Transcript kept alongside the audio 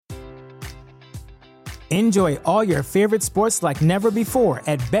Enjoy all your favorite sports like never before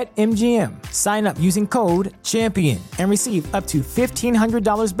at BetMGM. Sign up using code CHAMPION and receive up to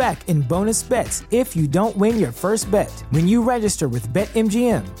 $1,500 back in bonus bets if you don't win your first bet. When you register with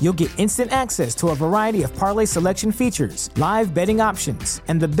BetMGM, you'll get instant access to a variety of parlay selection features, live betting options,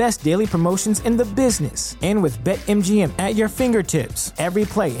 and the best daily promotions in the business. And with BetMGM at your fingertips, every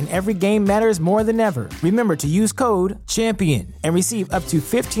play and every game matters more than ever. Remember to use code CHAMPION and receive up to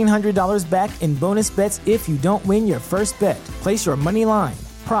 $1,500 back in bonus bets if you don't win your first bet. Place your money line,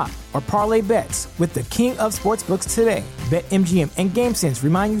 prop, or parlay bets with the king of sportsbooks today. BetMGM and GameSense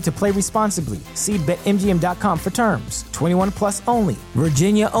remind you to play responsibly. See BetMGM.com for terms. 21 plus only.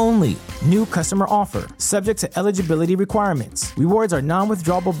 Virginia only. New customer offer. Subject to eligibility requirements. Rewards are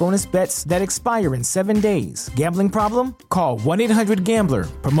non-withdrawable bonus bets that expire in 7 days. Gambling problem? Call 1-800-GAMBLER.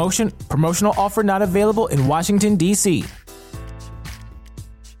 Promotional offer not available in Washington, D.C.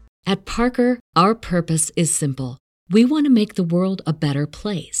 At Parker, our purpose is simple. We want to make the world a better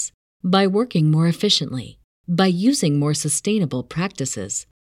place by working more efficiently, by using more sustainable practices,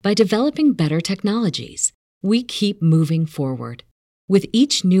 by developing better technologies. We keep moving forward. With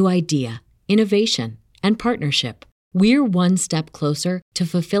each new idea, innovation, and partnership, we're one step closer to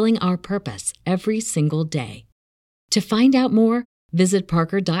fulfilling our purpose every single day. To find out more, visit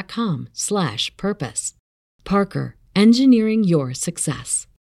parker.com/purpose. Parker, engineering your success.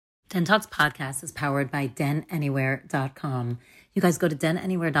 Den Talks podcast is powered by denanywhere.com. You guys go to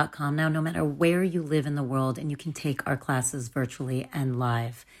denanywhere.com now, no matter where you live in the world, and you can take our classes virtually and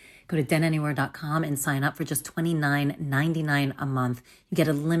live. Go to denanywhere.com and sign up for just $29.99 a month. You get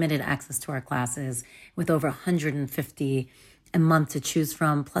unlimited access to our classes with over 150 a month to choose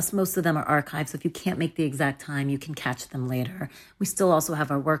from. Plus, most of them are archived, so if you can't make the exact time, you can catch them later. We still also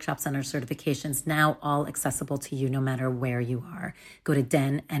have our workshops and our certifications now all accessible to you no matter where you are. Go to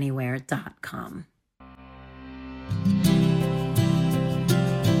denanywhere.com.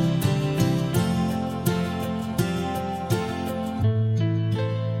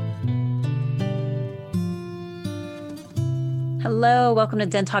 Hello, welcome to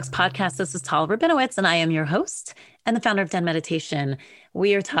Den Talks podcast. This is Tal Rabinowitz, and I am your host and the founder of Den Meditation.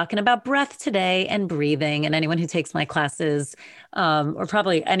 We are talking about breath today and breathing, and anyone who takes my classes, or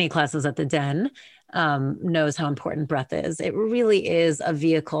probably any classes at the Den, knows how important breath is. It really is a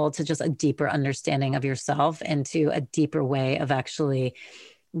vehicle to just a deeper understanding of yourself and to a deeper way of actually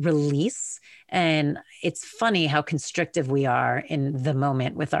release. And it's funny how constrictive we are in the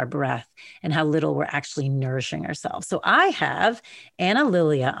moment with our breath and how little we're actually nourishing ourselves. So I have Anna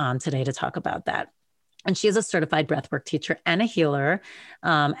Lilia on today to talk about that. And she is a certified breathwork teacher and a healer,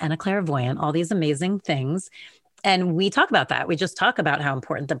 and a clairvoyant, all these amazing things. And we talk about that. We just talk about how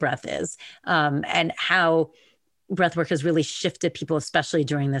important the breath is, and how breathwork has really shifted people, especially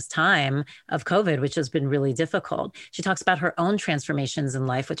during this time of COVID, which has been really difficult. She talks about her own transformations in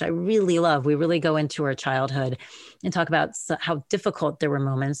life, which I really love. We really go into her childhood and talk about how difficult there were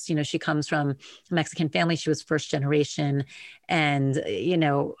moments. You know, she comes from a Mexican family. She was first generation. And, you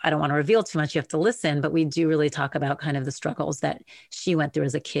know, I don't want to reveal too much. You have to listen, but we do really talk about kind of the struggles that she went through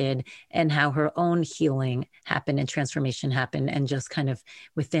as a kid and how her own healing happened and transformation happened, and just kind of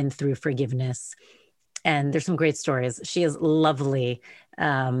within through forgiveness. And there's some great stories. She is lovely.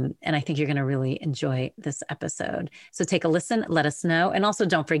 And I think you're going to really enjoy this episode. So take a listen, let us know. And also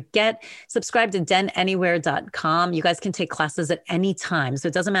don't forget, subscribe to denanywhere.com. You guys can take classes at any time. So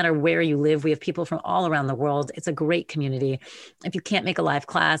it doesn't matter where you live. We have people from all around the world. It's a great community. If you can't make a live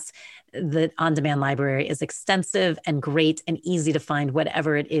class, the on-demand library is extensive and great and easy to find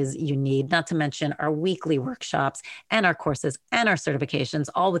whatever it is you need, not to mention our weekly workshops and our courses and our certifications,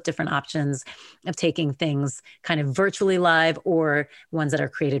 all with different options of taking things kind of virtually live or ones that are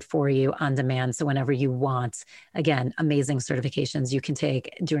created for you on demand. So whenever you want, again, amazing certifications you can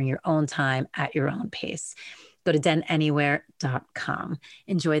take during your own time at your own pace. Go to denanywhere.com.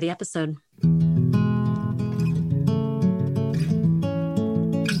 Enjoy the episode.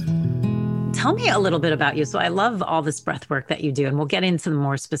 Tell me a little bit about you. So I love all this breath work that you do, and we'll get into the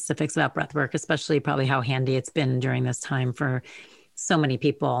more specifics about breath work, especially probably how handy it's been during this time for so many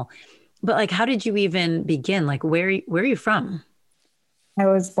people. But like, how did you even begin? Like, where are you from? I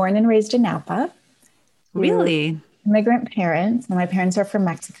was born and raised in Napa. Really? Immigrant parents. And my parents are from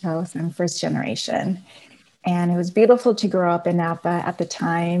Mexico, so I'm first generation. And it was beautiful to grow up in Napa. At the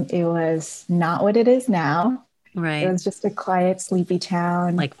time, it was not what it is now. Right. It was just a quiet, sleepy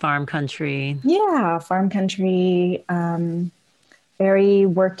town. Like farm country. Yeah, farm country, very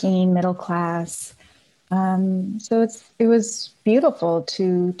working, middle class. So it was beautiful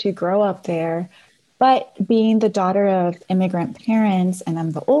to grow up there. But being the daughter of immigrant parents, and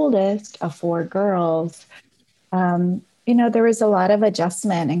I'm the oldest of four girls, there was a lot of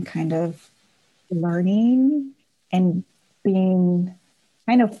adjustment and kind of learning and being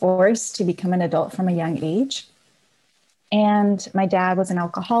kind of forced to become an adult from a young age. And my dad was an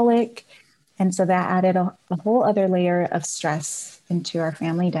alcoholic. And so that added a whole other layer of stress into our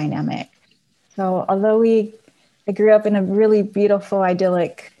family dynamic. So although I grew up in a really beautiful,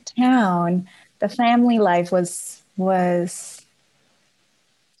 idyllic town, the family life was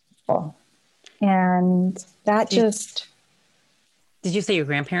full. And that just... Did you say your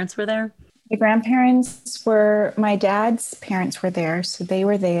grandparents were there? My dad's parents were there, so they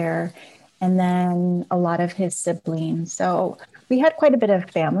were there. And then a lot of his siblings. So we had quite a bit of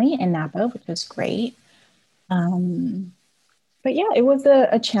family in Napa, which was great. But yeah, it was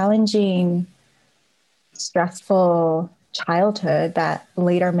a challenging, stressful childhood that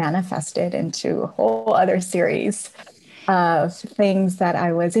later manifested into a whole other series of things that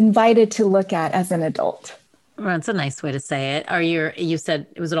I was invited to look at as an adult. Well, that's a nice way to say it. You said,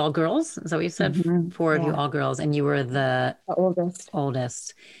 was it all girls? Is that what you said? Mm-hmm. Four of you, all girls, and you were the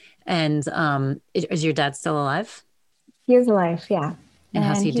oldest. And is your dad still alive? He is alive, yeah. And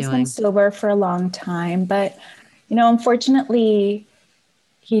how's he doing? He's been sober for a long time, but unfortunately,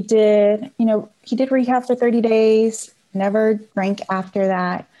 he did rehab for 30 days, never drank after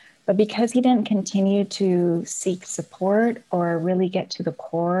that. But because he didn't continue to seek support or really get to the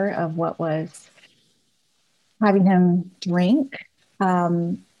core of what was having him drink,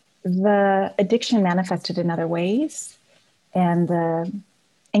 the addiction manifested in other ways. And the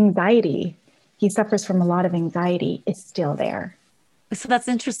anxiety, he suffers from a lot of anxiety, is still there. So that's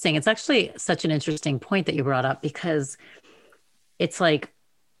interesting. It's actually such an interesting point that you brought up, because it's like,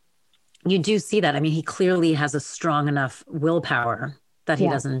 you do see that. I mean, he clearly has a strong enough willpower that he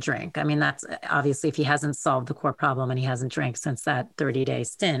doesn't drink. I mean, that's obviously, if he hasn't solved the core problem and he hasn't drank since that 30-day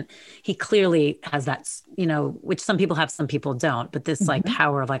stint, he clearly has that, which some people have, some people don't, but this like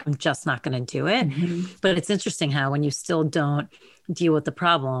power of like, I'm just not going to do it. Mm-hmm. But it's interesting how when you still don't deal with the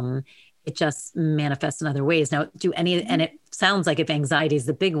problem, it just manifests in other ways. Now, and it sounds like if anxiety is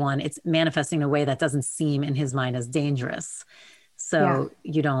the big one, it's manifesting in a way that doesn't seem in his mind as dangerous. So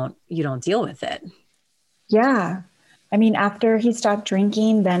you don't deal with it. Yeah. I mean, after he stopped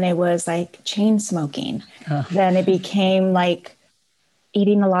drinking, then it was like chain smoking. Then it became like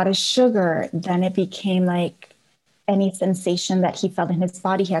eating a lot of sugar. Then it became like any sensation that he felt in his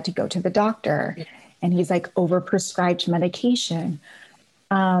body, he had to go to the doctor. And he's like overprescribed medication.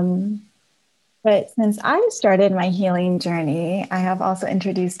 But since I started my healing journey, I have also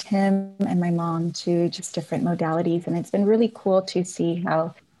introduced him and my mom to just different modalities. And it's been really cool to see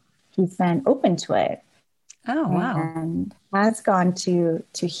how he's been open to it. Oh, wow. And has gone to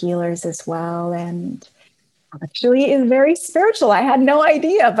healers as well. And actually is very spiritual. I had no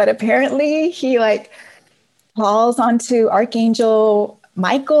idea, but apparently he like calls onto Archangel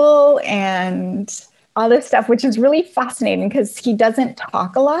Michael and all this stuff, which is really fascinating because he doesn't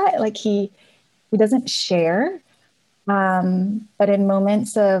talk a lot. Like he doesn't share. But in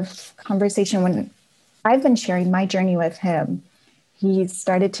moments of conversation, when I've been sharing my journey with him, he's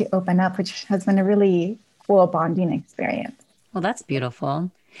started to open up, which has been a really cool bonding experience. Well, that's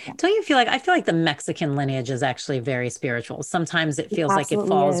beautiful. Don't you feel like, I feel like the Mexican lineage is actually very spiritual. Sometimes it feels like it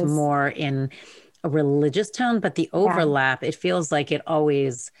falls more in a religious tone, but the overlap, it feels like it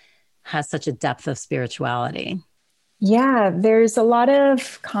always has such a depth of spirituality. Yeah, there's a lot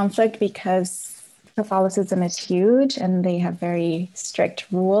of conflict because Catholicism is huge and they have very strict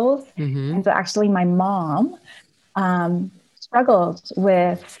rules. Mm-hmm. And so actually my mom struggled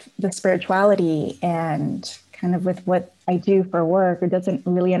with the spirituality and kind of with what I do for work, or doesn't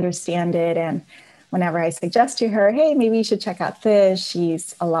really understand it. And whenever I suggest to her, hey, maybe you should check out this,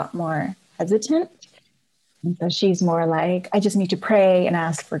 she's a lot more hesitant. And so she's more like, I just need to pray and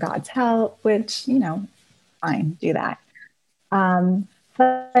ask for God's help, which, fine, do that.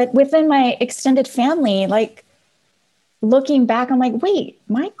 But within my extended family, like looking back, I'm like, wait,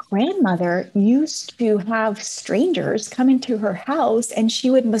 my grandmother used to have strangers come into her house and she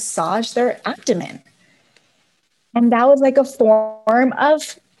would massage their abdomen. And that was like a form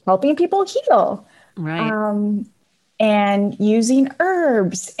of helping people heal. Right. And using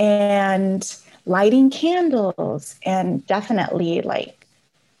herbs and lighting candles, and definitely like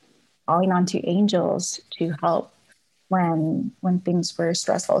calling on to angels to help when things were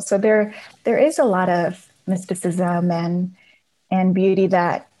stressful. So there is a lot of mysticism and beauty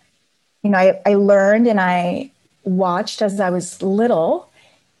that, I learned and I watched as I was little.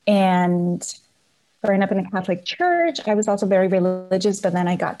 And growing up in a Catholic church, I was also very religious, but then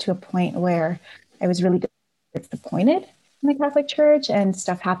I got to a point where I was really disappointed in the Catholic Church, and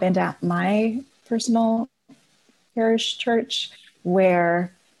stuff happened at my personal parish church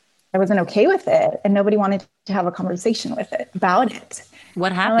where I wasn't okay with it, and nobody wanted to have a conversation with it about it.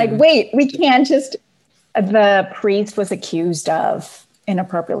 What happened? I'm like, wait, we can't just. The priest was accused of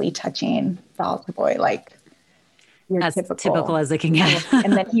inappropriately touching the altar boy, like your as typical as they can get.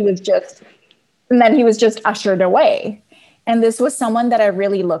 And then he was just ushered away. And this was someone that I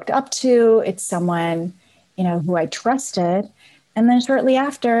really looked up to. It's someone, who I trusted. And then shortly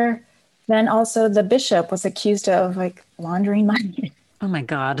after, then also the bishop was accused of like laundering money. Oh my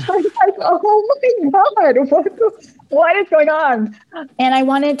God. I was like, oh my God, what is going on? And I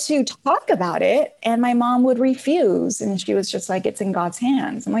wanted to talk about it, and my mom would refuse. And she was just like, it's in God's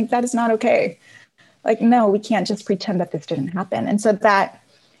hands. I'm like, that is not okay. Like, no, we can't just pretend that this didn't happen. And so that,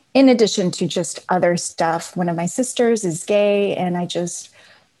 in addition to just other stuff, one of my sisters is gay, and I just,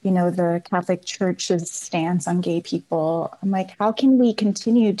 the Catholic Church's stance on gay people, I'm like, how can we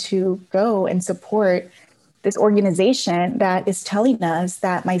continue to go and support this organization that is telling us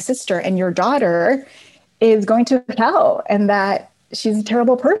that my sister and your daughter is going to hell and that she's a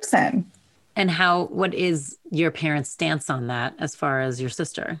terrible person? And what is your parents' stance on that as far as your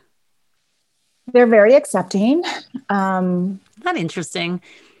sister? They're very accepting. Not interesting.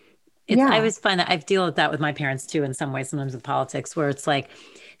 I always find that I deal with that with my parents too, in some ways, sometimes with politics, where it's like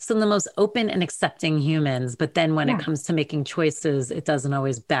some of the most open and accepting humans, but then when it comes to making choices, it doesn't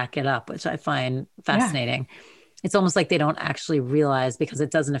always back it up, which I find fascinating. Yeah. It's almost like they don't actually realize, because it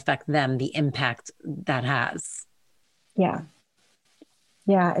doesn't affect them, the impact that has. Yeah.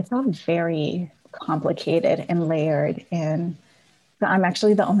 Yeah. It's all very complicated and layered. And I'm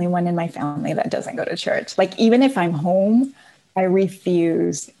actually the only one in my family that doesn't go to church. Like, even if I'm home, I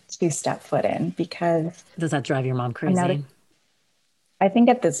refuse to step foot in, because. Does that drive your mom crazy? I think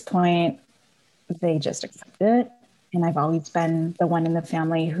at this point, they just accept it. And I've always been the one in the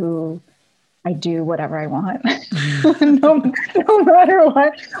family who I do whatever I want, no matter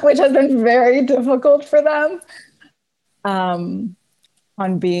what, which has been very difficult for them, on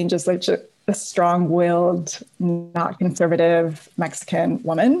being just like a strong-willed, not conservative Mexican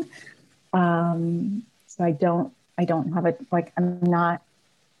woman. So I don't have I'm not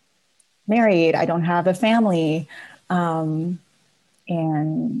married. I don't have a family. And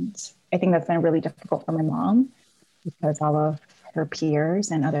I think that's been really difficult for my mom, because all of her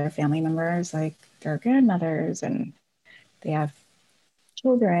peers and other family members, like, their grandmothers, and they have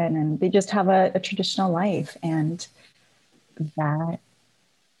children, and they just have a traditional life. And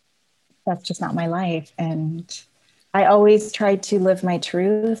that's just not my life. And I always try to live my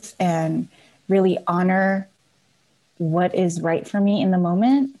truth and really honor what is right for me in the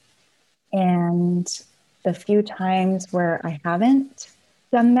moment. And the few times where I haven't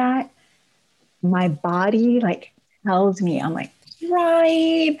done that, my body tells me, I'm like,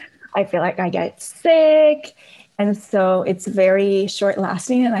 right. I feel like I get sick. And so it's very short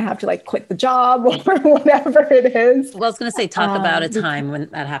lasting, and I have to quit the job or whatever it is. Well, I was going to say, talk about a time when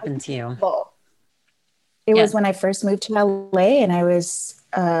that happened to you. It was when I first moved to LA, and I was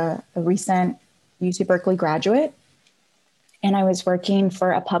a recent UC Berkeley graduate, and I was working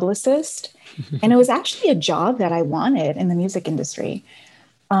for a publicist, and it was actually a job that I wanted in the music industry.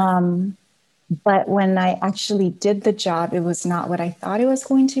 But when I actually did the job, it was not what I thought it was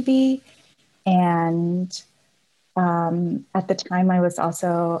going to be. And at the time, I was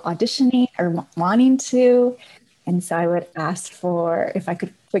also auditioning or wanting to. And so I would ask for if I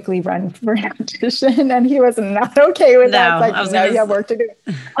could quickly run for an audition, and he was not okay with that. It's like, no, you have work to do.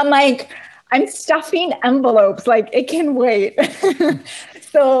 I'm like, I'm stuffing envelopes. It can wait.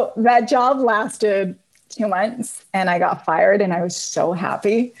 So that job lasted 2 months, and I got fired, and I was so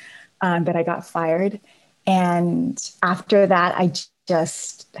happy that I got fired. And after that, I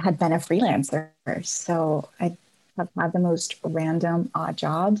just had been a freelancer. So I have had the most random odd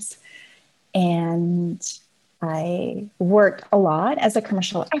jobs. And I worked a lot as a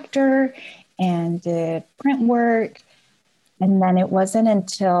commercial actor and did print work. And then it wasn't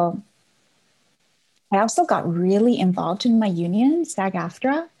until I also got really involved in my union,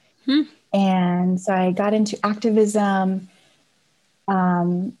 SAG-AFTRA. And so I got into activism.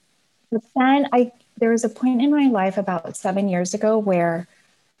 But then there was a point in my life about 7 years ago where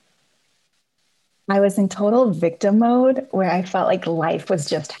I was in total victim mode, where I felt like life was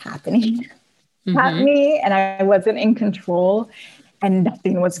just happening at me, and I wasn't in control, and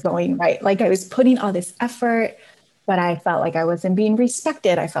nothing was going right. I was putting all this effort, but I felt like I wasn't being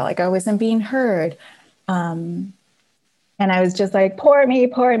respected. I felt like I wasn't being heard. And I was just like, poor me,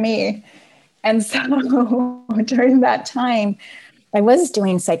 poor me. And so during that time, I was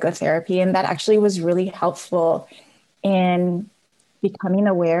doing psychotherapy, and that actually was really helpful in becoming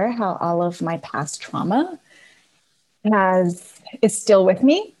aware how all of my past trauma is still with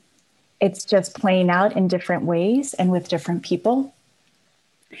me. It's just playing out in different ways and with different people.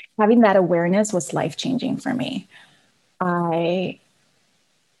 Having that awareness was life-changing for me. It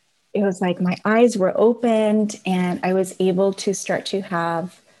was like my eyes were opened and I was able to start to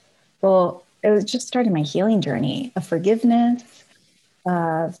have, well, it was just starting my healing journey of forgiveness,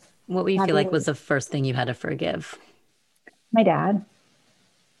 of What do you feel like having was the first thing you had to forgive? my dad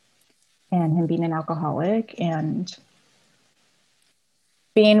and him being an alcoholic, and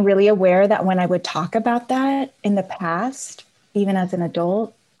being really aware that when I would talk about that in the past, even as an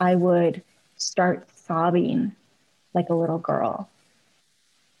adult, I would start sobbing like a little girl.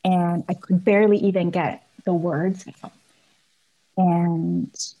 And I could barely even get the words out.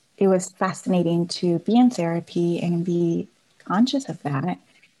 And it was fascinating to be in therapy and be conscious of that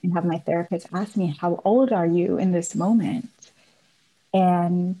and have my therapist ask me, how old are you in this moment?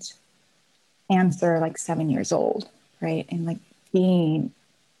 And answer like 7 years old, right? And like feeling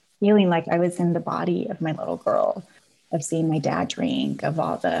like I was in the body of my little girl, of seeing my dad drink, of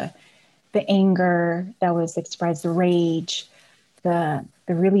all the anger that was expressed, the rage, the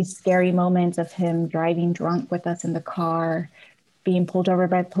really scary moments of him driving drunk with us in the car, being pulled over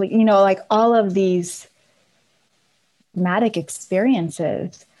by police, like all of these traumatic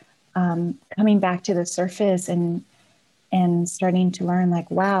experiences, coming back to the surface and starting to learn like,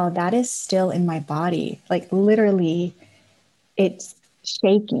 wow, that is still in my body. Like literally it's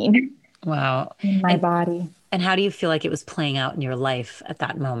shaking. Wow. In my body. And how do you feel like it was playing out in your life at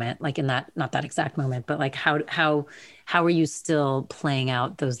that moment? Like in that, not that exact moment, but like how are you still playing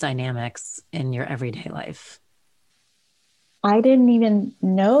out those dynamics in your everyday life? I didn't even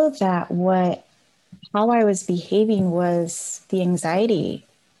know that how I was behaving was the anxiety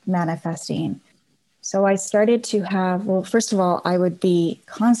manifesting. So I started to have, well, first of all, I would be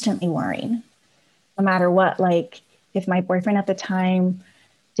constantly worrying, no matter what. Like if my boyfriend at the time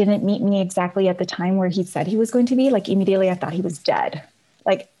didn't meet me exactly at the time where he said he was going to be, like immediately I thought he was dead.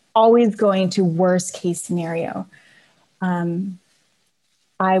 Like always going to worst case scenario.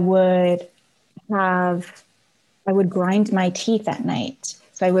 I would grind my teeth at night.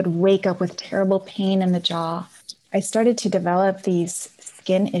 So I would wake up with terrible pain in the jaw. I started to develop these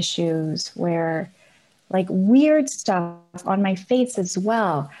skin issues where like weird stuff on my face as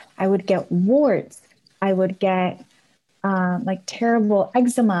well. I would get warts. I would get like terrible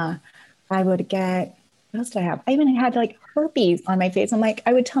eczema. I would get, what else did I have? I even had like herpes on my face. I'm like,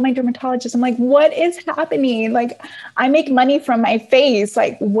 I would tell my dermatologist, I'm like, what is happening? Like, I make money from my face.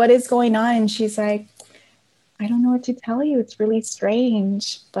 Like, what is going on? And she's like, I don't know what to tell you. It's really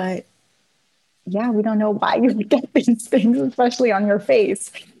strange, but yeah, we don't know why you would get these things, especially on your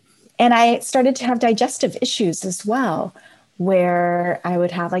face. And I started to have digestive issues as well, where I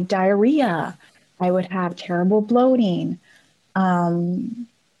would have like diarrhea. I would have terrible bloating. And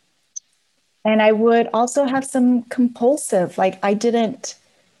I would also have some compulsive, like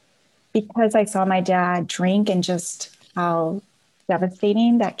because I saw my dad drink and just how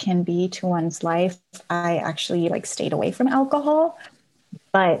devastating that can be to one's life, I actually like stayed away from alcohol,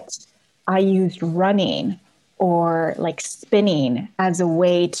 but I used running or like spinning as a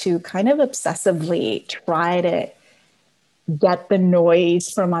way to kind of obsessively try to get the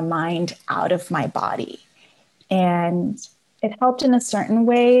noise from my mind out of my body. And it helped in a certain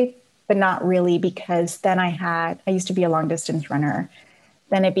way, but not really, because then I used to be a long distance runner.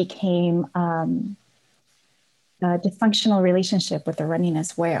 Then it became a dysfunctional relationship with the running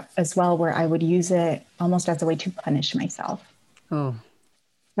as well, where I would use it almost as a way to punish myself. Oh,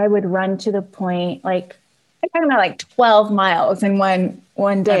 I would run to the point, like I'm talking about like 12 miles in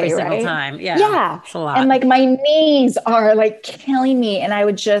one day, every single right? time. Yeah. Yeah. It's a lot. And like my knees are like killing me, and I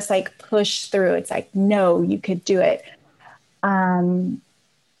would just like push through. It's like, no, you could do it. And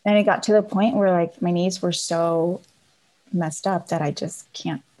it got to the point where like my knees were so messed up that I just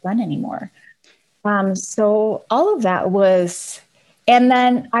can't run anymore. So all of that was, and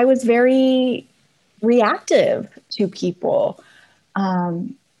then I was very reactive to people.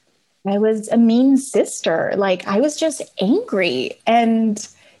 I was a mean sister. Like I was just angry. And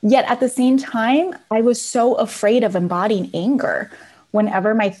yet at the same time, I was so afraid of embodying anger.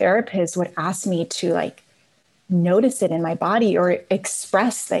 Whenever my therapist would ask me to like notice it in my body or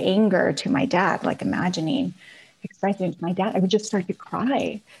express the anger to my dad, like expressing it to my dad, I would just start to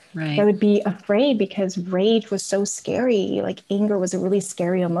cry. Right. I would be afraid because rage was so scary. Like anger was a really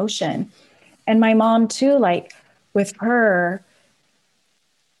scary emotion. And my mom too, like with her,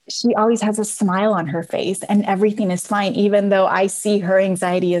 she always has a smile on her face and everything is fine, even though I see her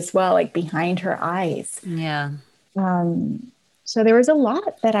anxiety as well, like behind her eyes. Yeah. So there was a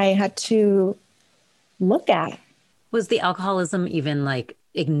lot that I had to look at. Was the alcoholism even like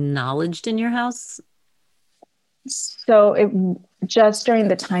acknowledged in your house? So it just during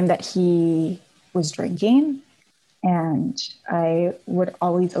the time that he was drinking, and I would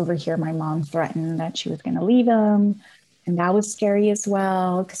always overhear my mom threaten that she was going to leave him. And that was scary as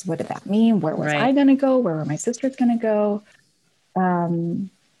well, because what did that mean? Where was I going to go? Where were my sisters going to go? And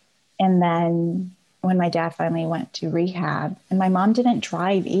then when my dad finally went to rehab, and my mom didn't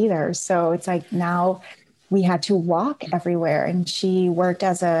drive either. So it's like now we had to walk everywhere. And she worked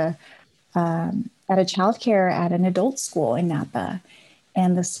as at a childcare at an adult school in Napa.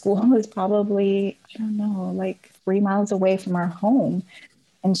 And the school was probably, I don't know, like 3 miles away from our home.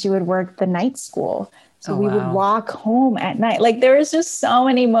 And she would work the night school. So we would walk home at night. Like there was just so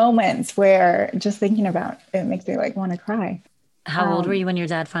many moments where just thinking about it makes me like want to cry. How old were you when your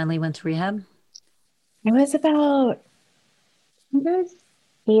dad finally went to rehab? I was about, I think it was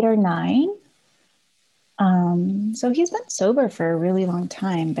 8 or 9. So he's been sober for a really long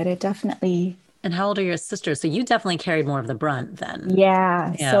time, but it definitely. And how old are your sisters? So you definitely carried more of the brunt then.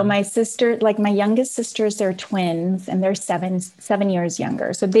 Yeah. So my sister, like my youngest sisters, they're twins and they're 7 years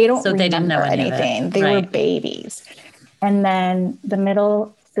younger. So they don't remember didn't know anything. They were babies. And then the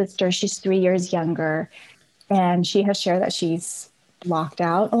middle sister, she's 3 years younger. And she has shared that she's blocked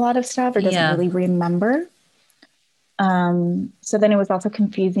out a lot of stuff or doesn't really remember. So then it was also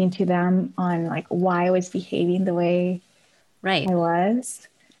confusing to them on like why I was behaving the way I was.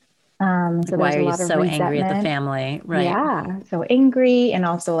 So why are you so angry at the family? Right. Yeah. So angry. And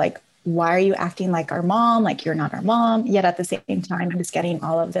also like, why are you acting like our mom? Like you're not our mom. Yet at the same time, I'm just getting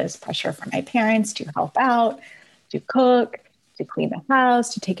all of this pressure from my parents to help out, to cook, to clean the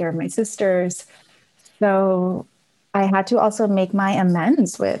house, to take care of my sisters. So I had to also make my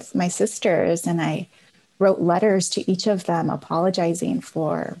amends with my sisters. And I wrote letters to each of them apologizing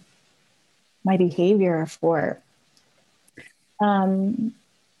for my behavior, for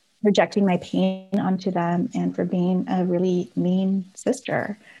projecting my pain onto them, and for being a really mean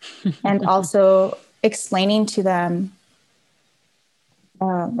sister. And also explaining to them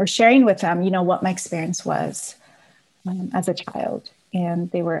or sharing with them, what my experience was as a child.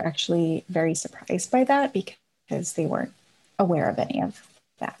 And they were actually very surprised by that because they weren't aware of any of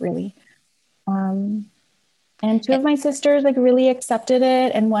that really. And 2 of my sisters like really accepted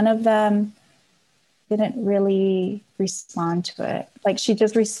it. And one of them didn't really respond to it. Like she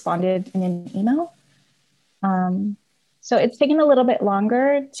just responded in an email. So it's taken a little bit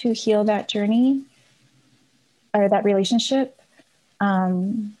longer to heal that journey or that relationship.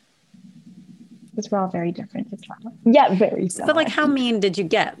 Because we're all very different as well. Yeah, very similar. But like how mean did you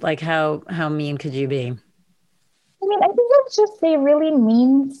get? Like how mean could you be? I mean, I think it's just say really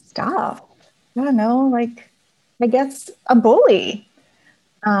mean stuff. I don't know, like I guess a bully.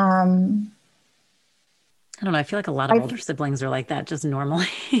 I don't know. I feel like a lot of older siblings are like that just normally.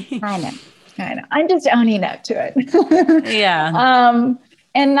 I know. I'm just owning up to it. Yeah.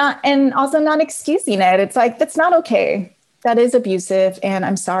 And also not excusing it. It's like, that's not okay. That is abusive and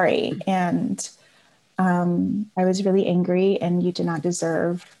I'm sorry. And I was really angry and you did not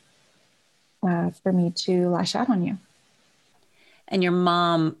deserve for me to lash out on you. And your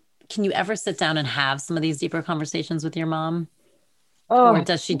mom, can you ever sit down and have some of these deeper conversations with your mom? Oh. Or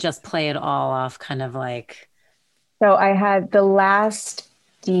does she just play it all off kind of like? So I had the last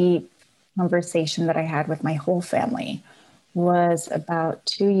deep conversation that I had with my whole family was about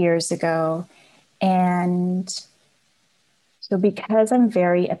 2 years ago. And so because I'm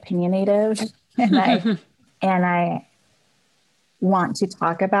very opinionative and I want to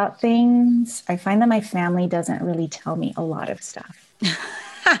talk about things, I find that my family doesn't really tell me a lot of stuff.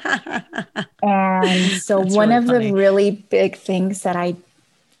 And so That's one really of funny. the really big things that I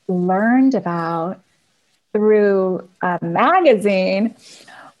learned about through a magazine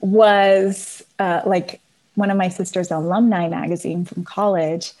was like one of my sister's alumni magazine from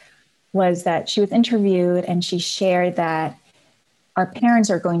college was that she was interviewed and she shared that our parents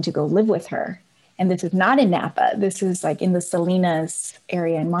are going to go live with her. And this is not in Napa. This is like in the Salinas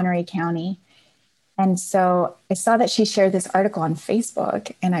area in Monterey County. And so I saw that she shared this article on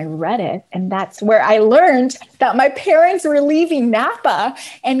Facebook and I read it. And that's where I learned that my parents were leaving Napa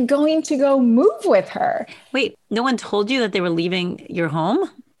and going to go move with her. Wait, no one told you that they were leaving your home?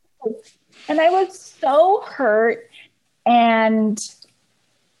 And I was so hurt and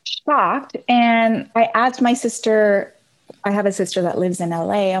shocked. And I asked my sister, I have a sister that lives in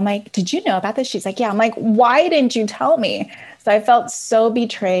LA. I'm like, did you know about this? She's like, yeah. I'm like, why didn't you tell me? So I felt so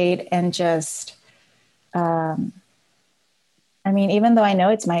betrayed and just, I mean, even though I know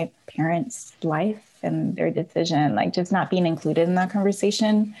it's my parents' life and their decision, like just not being included in that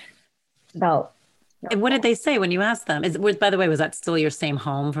conversation felt. And what did they say when you asked them? By the way, was that still your same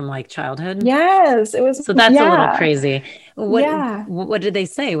home from like childhood? Yes, it was. So that's a little Yeah. crazy. Yeah. What did they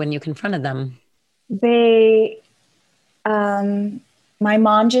say when you confronted them? They, my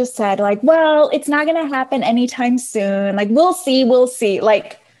mom just said like, well, it's not going to happen anytime soon. Like, we'll see, we'll see.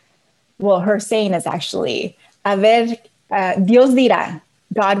 Like, well, her saying is actually, a ver, Dios dirá.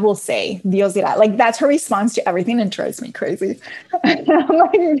 God will say, Dios dirá. Like, that's her response to everything and drives me crazy. I'm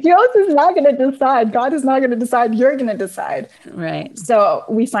like, Dios is not going to decide. God is not going to decide. You're going to decide. Right. So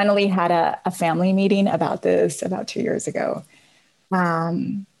we finally had a family meeting about this about 2 years ago.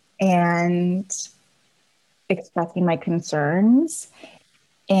 And expressing my concerns.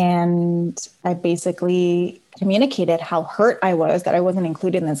 And I basically communicated how hurt I was that I wasn't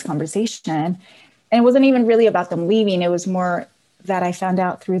included in this conversation. And it wasn't even really about them leaving. It was more that I found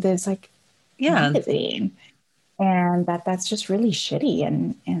out through this like magazine, and that's just really shitty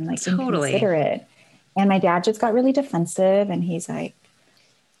and like inconsiderate. And my dad just got really defensive and he's like,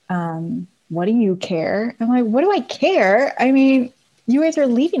 what do you care? I'm like, what do I care? I mean, you guys are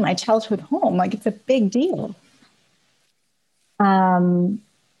leaving my childhood home. Like, it's a big deal. And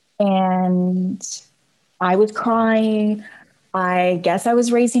I was crying. I guess I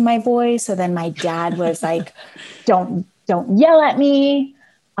was raising my voice. So then my dad was like, don't yell at me.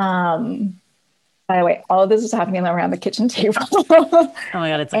 By the way, all of this was happening around the kitchen table. Oh my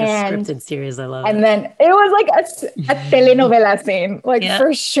God, it's like a scripted series. I love it. And then it was like a telenovela scene, like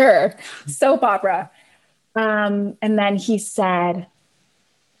for sure. Soap opera. And then he said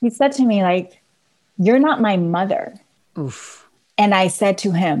to me, like, you're not my mother. Oof. And I said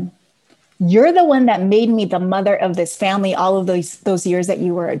to him, you're the one that made me the mother of this family all of those years that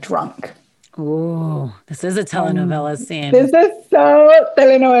you were a drunk. Oh, this is a telenovela scene. This is so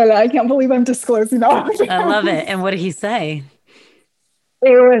telenovela. I can't believe I'm disclosing all of it. I love it. And what did he say?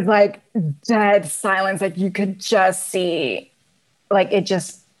 It was like dead silence. Like you could just see, like it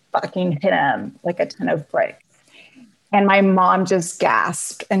just fucking hit him like a ton of bricks. And my mom just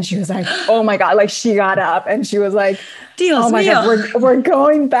gasped and she was like, oh my God, like she got up and she was like, Dios oh my mío. God, we're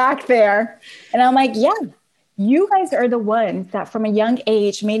going back there. And I'm like, yeah, you guys are the ones that from a young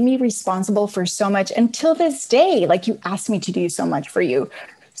age made me responsible for so much until this day. Like you asked me to do so much for you.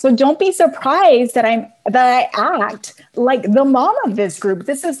 So don't be surprised that I act like the mom of this group.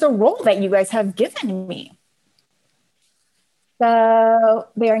 This is the role that you guys have given me. So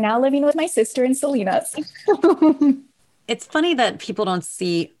they are now living with my sister in Salinas. It's funny that people don't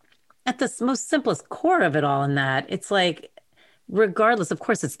see at the most simplest core of it all in that it's like, regardless, of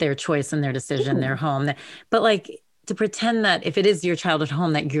course, it's their choice and their decision, their home. But like to pretend that if it is your childhood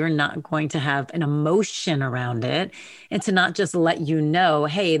home, that you're not going to have an emotion around it and to not just let you know,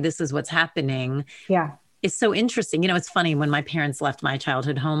 hey, this is what's happening. Yeah. It's so interesting. You know, it's funny when my parents left my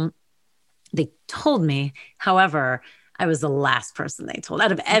childhood home, they told me, however, I was the last person they told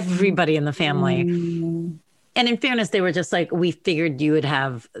out of everybody in the family. And in fairness, they were just like, we figured you would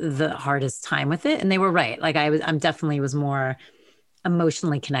have the hardest time with it. And they were right. Like I'm definitely was more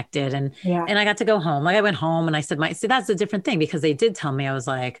emotionally connected. And I got to go home. Like I went home and I said, see, that's a different thing because they did tell me, I was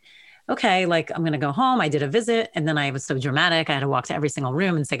like, okay, like I'm going to go home. I did a visit. And then I was so dramatic. I had to walk to every single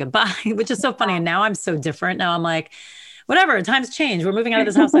room and say goodbye, which is so funny. And now I'm so different. Now I'm like, whatever, times change. We're moving out of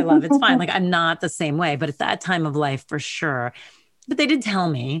this house I love. It's fine. Like I'm not the same way, but at that time of life for sure. But they did tell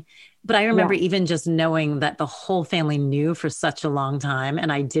me. But I remember even just knowing that the whole family knew for such a long time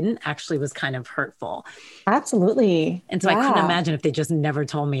and I didn't actually was kind of hurtful. Absolutely. And so I couldn't imagine if they just never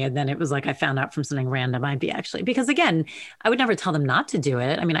told me. And then it was like, I found out from something random. I'd be actually, because again, I would never tell them not to do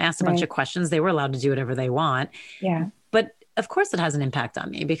it. I mean, I asked a bunch of questions. They were allowed to do whatever they want. Yeah. But of course it has an impact on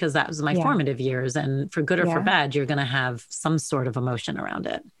me because that was my formative years. And for good or for bad, you're going to have some sort of emotion around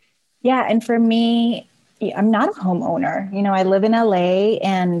it. Yeah. And for me, I'm not a homeowner. You know, I live in LA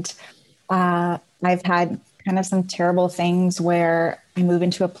and I've had kind of some terrible things where I move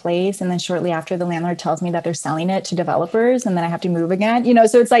into a place and then shortly after the landlord tells me that they're selling it to developers and then I have to move again, you know,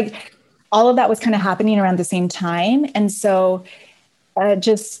 so it's like all of that was kind of happening around the same time. And so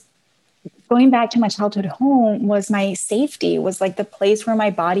just going back to my childhood home was my safety, was like the place where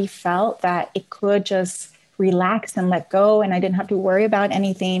my body felt that it could just relax and let go. And I didn't have to worry about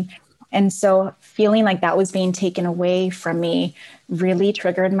anything. And so feeling like that was being taken away from me really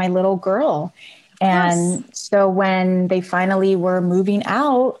triggered my little girl. And so when they finally were moving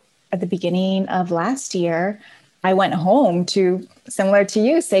out at the beginning of last year, I went home to, similar to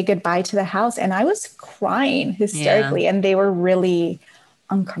you, say goodbye to the house. And I was crying hysterically. And they were really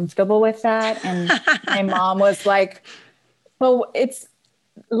uncomfortable with that. And my mom was like, well,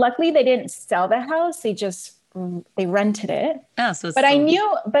 luckily they didn't sell the house. They rented it. Oh, so I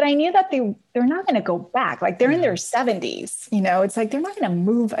knew that they're not going to go back. Like they're in their 70s, it's like, they're not going to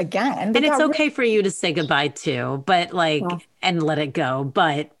move again. And it's okay for you to say goodbye too, but and let it go.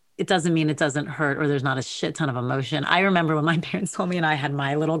 But it doesn't mean it doesn't hurt or there's not a shit ton of emotion. I remember when my parents told me and I had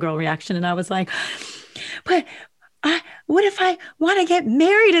my little girl reaction and I was like, but what if I want to get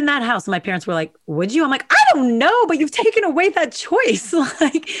married in that house? And my parents were like, would you? I'm like, I don't know, but you've taken away that choice.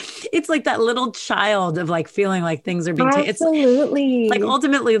 Like, it's like that little child of like feeling like things are being taken. Absolutely. Like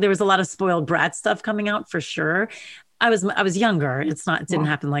ultimately there was a lot of spoiled brat stuff coming out for sure. I was younger. It didn't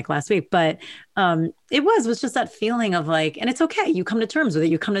happen like last week, but it was just that feeling of like, and it's okay. You come to terms with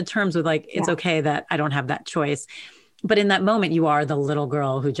it. You come to terms with like, it's okay that I don't have that choice. But in that moment, you are the little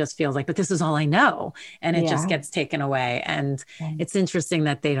girl who just feels like, but this is all I know. And it just gets taken away. And it's interesting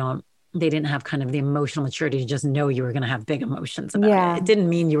that they didn't have kind of the emotional maturity to just know you were going to have big emotions about it. It didn't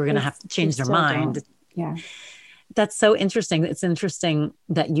mean you were going to have to change their mind. Don't. Yeah. That's so interesting. It's interesting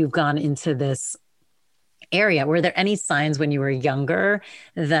that you've gone into this area. Were there any signs when you were younger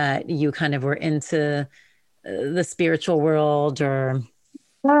that you kind of were into the spiritual world or?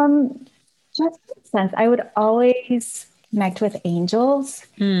 Just in a sense, I would always connect with angels.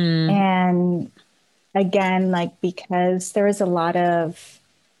 And again, like, because there was a lot of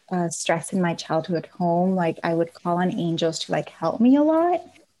stress in my childhood home, like I would call on angels to like help me a lot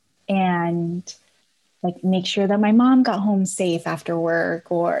and like make sure that my mom got home safe after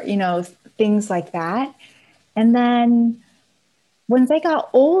work or, things like that. And then once I got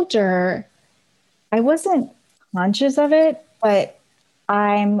older, I wasn't conscious of it, but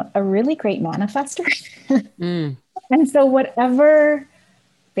I'm a really great manifester. And so whatever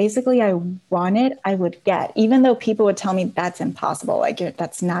basically I wanted, I would get, even though people would tell me that's impossible. Like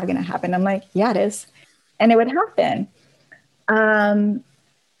that's not going to happen. I'm like, yeah, it is. And it would happen.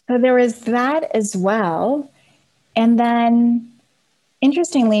 So there was that as well. And then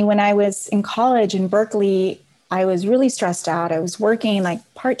interestingly, when I was in college in Berkeley, I was really stressed out. I was working like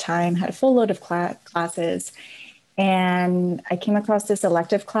part-time, had a full load of classes. And I came across this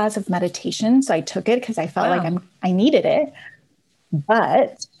elective class of meditation. So I took it because I felt like I needed it,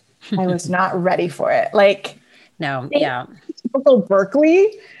 but I was not ready for it. Like, typical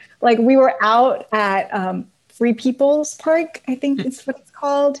Berkeley. Like we were out at Free People's Park, I think is what it's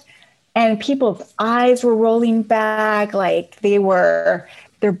called. And people's eyes were rolling back. Like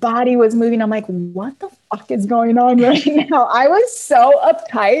their body was moving. I'm like, what the fuck is going on right now? I was so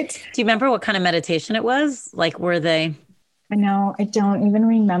uptight. Do you remember what kind of meditation it was? Like, were they? I know, I don't even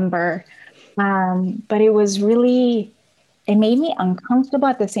remember. But it was really, it made me uncomfortable.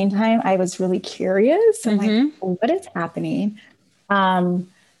 At the same time, I was really curious. I'm like, what is happening?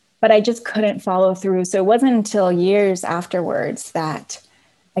 But I just couldn't follow through. So it wasn't until years afterwards that,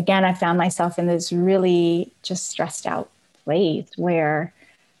 again, I found myself in this really just stressed out place where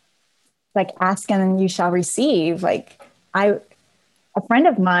like ask and you shall receive. Like a friend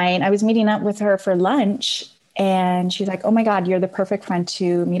of mine, I was meeting up with her for lunch and she's like, oh my God, you're the perfect friend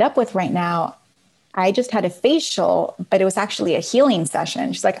to meet up with right now. I just had a facial, but it was actually a healing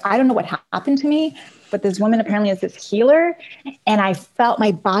session. She's like, I don't know what happened to me, but this woman apparently is this healer. And I felt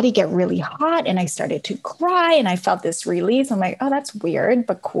my body get really hot and I started to cry and I felt this release. I'm like, oh, that's weird,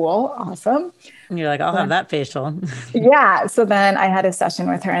 but cool. Awesome. And you're like, I'll have that facial. Yeah. So then I had a session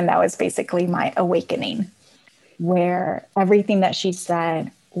with her and that was basically my awakening, where everything that she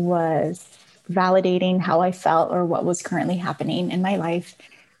said was validating how I felt or what was currently happening in my life.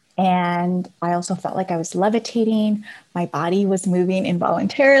 And I also felt like I was levitating. My body was moving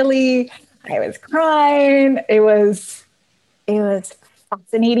involuntarily. I was crying. It was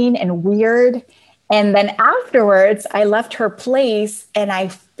fascinating and weird. And then afterwards, I left her place and I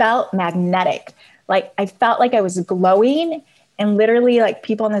felt magnetic. Like I felt like I was glowing and literally like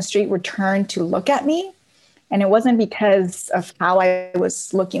people on the street would turn to look at me. And it wasn't because of how I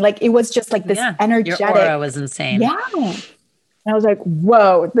was looking. Like it was just like this energetic. Your aura was insane. Yeah. And I was like,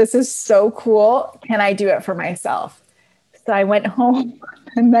 whoa, this is so cool. Can I do it for myself? So I went home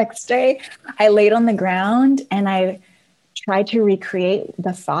the next day. I laid on the ground and I tried to recreate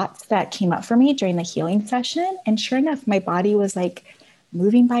the thoughts that came up for me during the healing session. And sure enough, my body was like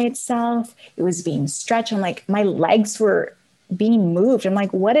moving by itself. It was being stretched. And like my legs were being moved. I'm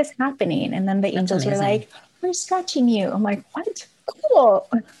like, what is happening? And then the angels were like, we're stretching you. I'm like, what? cool.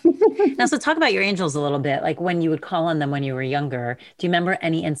 Now, so talk about your angels a little bit, like when you would call on them when you were younger. Do you remember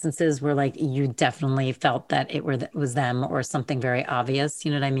any instances where like you definitely felt that was them or something very obvious?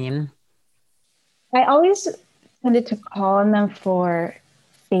 You know what I mean? I always tended to call on them for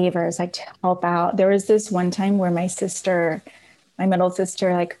favors, like to help out. There was this one time where my middle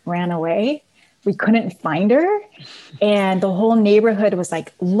sister, like ran away. We couldn't find her. And the whole neighborhood was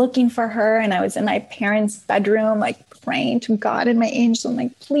like looking for her. And I was in my parents' bedroom, like praying to God and my angel. I'm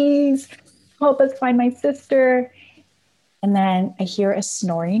like, please help us find my sister. And then I hear a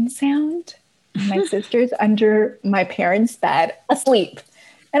snoring sound. My sister's under my parents' bed, asleep.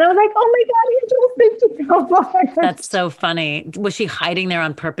 And I was like, oh my God, Angel, thank you so much. That's so funny. Was she hiding there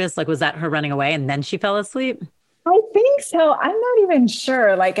on purpose? Like, was that her running away and then she fell asleep? I think so. I'm not even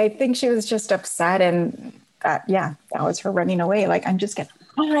sure. Like, I think she was just upset and that was her running away. Like, I'm just going to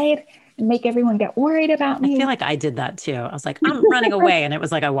hide and make everyone get worried about me. I feel like I did that too. I was like, I'm running away. And it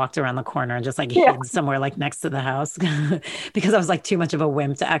was like, I walked around the corner and just like hid somewhere like next to the house because I was like too much of a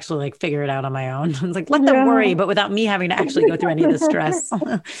wimp to actually like figure it out on my own. I was like, let them worry, but without me having to actually go through any of the stress.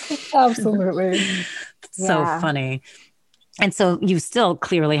 Absolutely. So funny. And so you still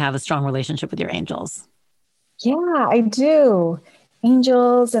clearly have a strong relationship with your angels. Yeah, I do.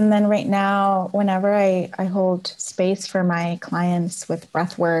 Angels. And then right now, whenever I hold space for my clients with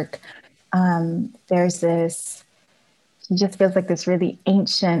breath work, there's she just feels like this really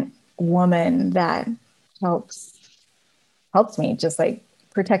ancient woman that helps me, just like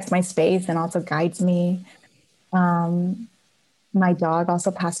protects my space and also guides me. My dog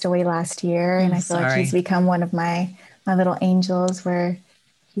also passed away last year, and I feel like he's become one of my little angels where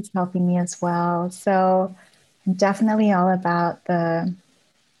he's helping me as well. So I'm definitely all about the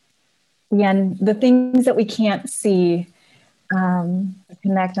things that we can't see,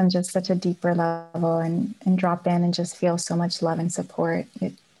 connect on just such a deeper level and drop in and just feel so much love and support.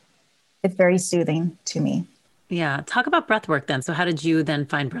 It's very soothing to me. Yeah. Talk about breath work then. So how did you then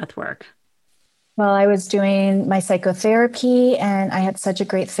find breath work? Well, I was doing my psychotherapy and I had such a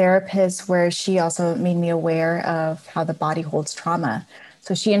great therapist where she also made me aware of how the body holds trauma.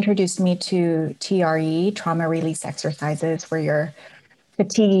 So she introduced me to TRE, trauma release exercises, where you're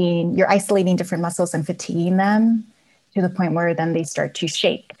isolating different muscles and fatiguing them to the point where then they start to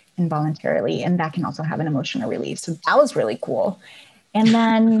shake involuntarily. And that can also have an emotional relief. So that was really cool. And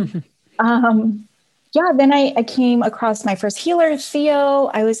then, then I came across my first healer, Theo.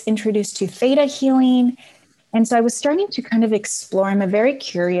 I was introduced to theta healing. And so I was starting to kind of explore. I'm a very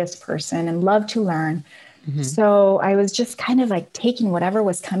curious person and love to learn. Mm-hmm. So I was just kind of like taking whatever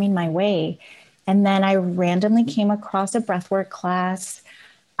was coming my way. And then I randomly came across a breathwork class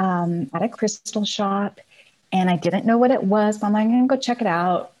at a crystal shop. And I didn't know what it was. So I'm like, I'm going to go check it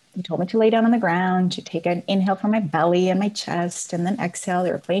out. He told me to lay down on the ground, to take an inhale from my belly and my chest, and then exhale.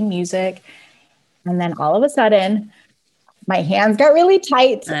 They were playing music. And then all of a sudden, my hands got really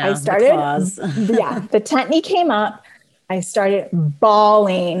tight. I started, the tetany came up. I started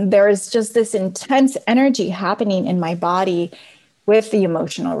bawling. There was just this intense energy happening in my body with the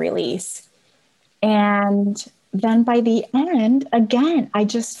emotional release. And then by the end, again, I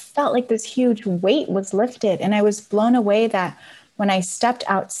just felt like this huge weight was lifted. And I was blown away that when I stepped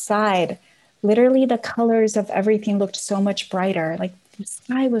outside, literally the colors of everything looked so much brighter. Like the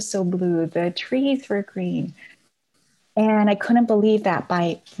sky was so blue, the trees were green. And I couldn't believe that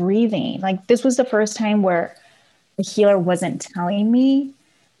by breathing. Like this was the first time where the healer wasn't telling me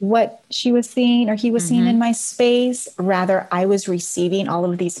what she was seeing or he was seeing in my space. Rather, I was receiving all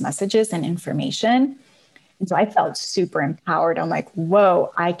of these messages and information. And so I felt super empowered. I'm like,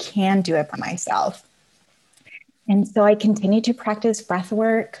 whoa, I can do it by myself. And so I continued to practice breath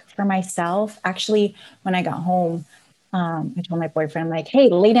work for myself. Actually, when I got home, I told my boyfriend, like, hey,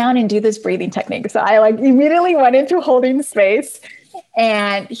 lay down and do this breathing technique. So I like immediately went into holding space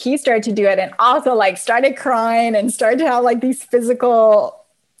and he started to do it and also like started crying and started to have like these physical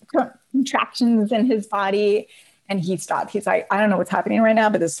contractions in his body. And he stopped. He's like, I don't know what's happening right now,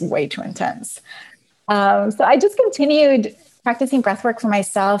 but this is way too intense. So I just continued practicing breathwork for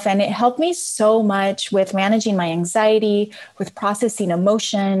myself, and it helped me so much with managing my anxiety, with processing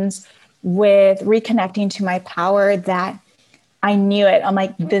emotions, with reconnecting to my power that I knew it. I'm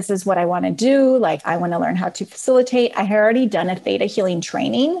like, this is what I want to do. Like, I want to learn how to facilitate. I had already done a theta healing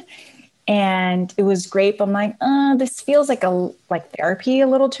training and it was great. But I'm like, this feels like therapy a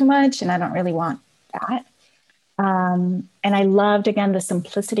little too much. And I don't really want that. And I loved, again, the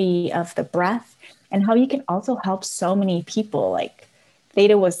simplicity of the breath and how you can also help so many people. Like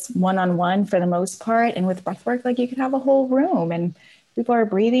theta was one-on-one for the most part. And with breathwork, like you could have a whole room and people are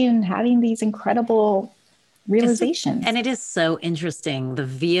breathing and having these incredible realizations. And it is so interesting, the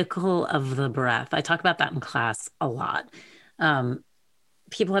vehicle of the breath. I talk about that in class a lot.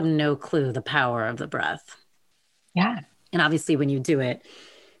 People have no clue the power of the breath. Yeah. And obviously when you do it,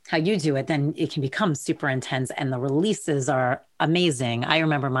 how you do it, then it can become super intense and the releases are amazing. I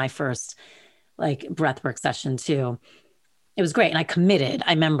remember my first like breathwork session too. It was great. And I committed.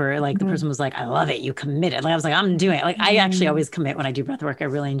 I remember like the person was like, I love it. You committed. Like I was like, I'm doing it. Like I actually always commit when I do breath work. I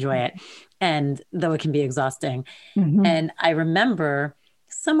really enjoy it. And though it can be exhausting. And I remember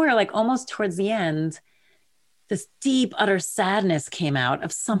somewhere like almost towards the end, this deep, utter sadness came out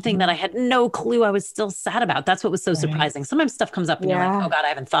of something that I had no clue I was still sad about. That's what was so surprising. Sometimes stuff comes up and you're like, oh God, I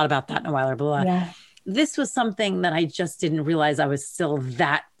haven't thought about that in a while or blah, blah. This was something that I just didn't realize I was still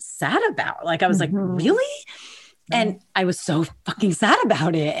that sad about. Like I was like, really? And I was so fucking sad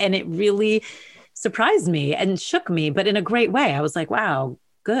about it. And it really surprised me and shook me, but in a great way. I was like, wow,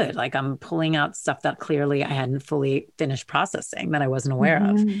 good. Like I'm pulling out stuff that clearly I hadn't fully finished processing that I wasn't aware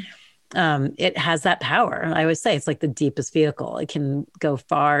of. It has that power. I always say it's like the deepest vehicle. It can go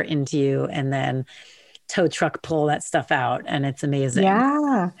far into you and then tow truck pull that stuff out. And it's amazing.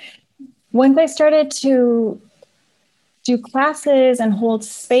 Yeah. Once I started to do classes and hold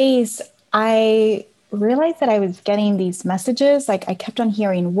space, I realized that I was getting these messages. Like I kept on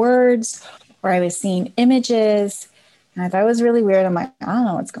hearing words or I was seeing images. And I thought it was really weird. I'm like, I don't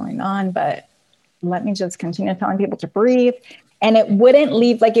know what's going on, but let me just continue telling people to breathe. And it wouldn't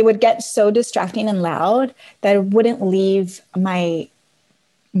leave, like it would get so distracting and loud that it wouldn't leave my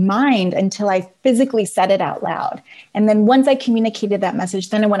mind until I physically said it out loud. And then once I communicated that message,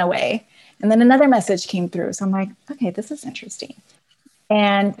 then it went away. And then another message came through. So I'm like, okay, this is interesting.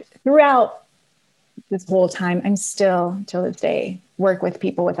 And throughout this whole time, I'm still, till this day, work with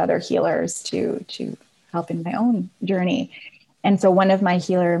people with other healers to help in my own journey. And so one of my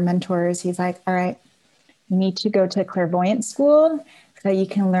healer mentors, he's like, all right, you need to go to clairvoyant school so you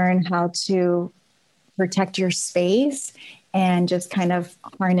can learn how to protect your space and just kind of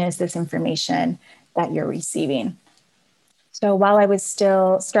harness this information that you're receiving. So while I was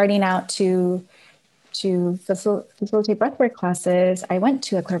still starting out to facilitate breathwork classes, I went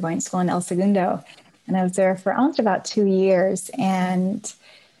to a clairvoyant school in El Segundo, and I was there for almost about 2 years. And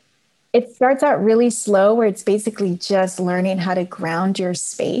it starts out really slow, where it's basically just learning how to ground your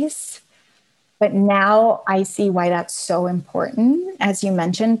space. But now I see why that's so important. As you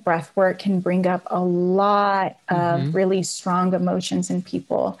mentioned, breath work can bring up a lot of really strong emotions in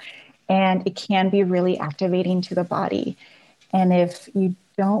people, and it can be really activating to the body. And if you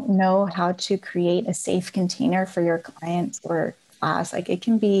don't know how to create a safe container for your clients or class, like it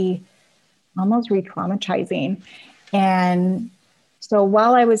can be almost re-traumatizing. And so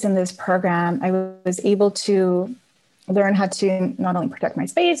while I was in this program, I was able to learn how to not only protect my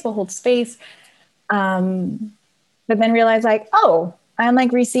space, but hold space. But then realize like, oh, I'm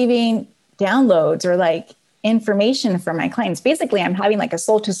like receiving downloads or like information from my clients. Basically, I'm having like a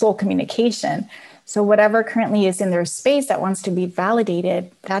soul to soul communication. So whatever currently is in their space that wants to be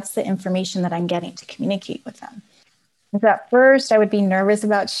validated, that's the information that I'm getting to communicate with them. And so at first I would be nervous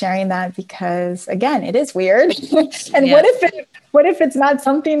about sharing that because again, it is weird. And what if it's not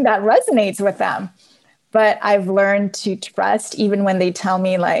something that resonates with them? But I've learned to trust even when they tell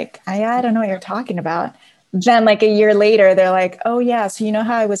me like, I don't know what you're talking about. Then like a year later, they're like, oh yeah, so you know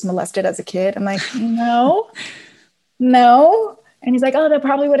how I was molested as a kid? I'm like, no. And he's like, oh, that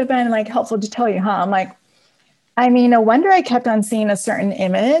probably would have been like helpful to tell you, huh? I'm like, I mean, no wonder I kept on seeing a certain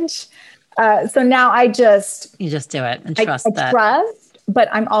image. So now you just do it and trust I trust, but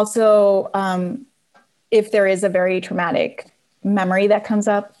I'm also, if there is a very traumatic memory that comes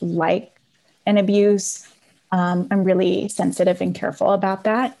up, like an abuse, I'm really sensitive and careful about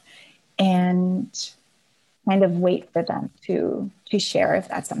that, and kind of wait for them to share if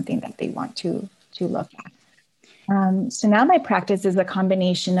that's something that they want to look at. So now my practice is a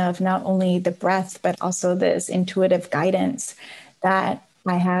combination of not only the breath, but also this intuitive guidance that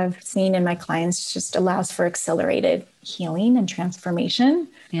I have seen in my clients just allows for accelerated healing and transformation.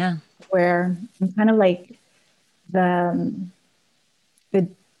 Yeah. Where I'm kind of like the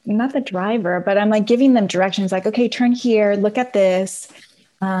not the driver, but I'm like giving them directions like, okay, turn here, look at this.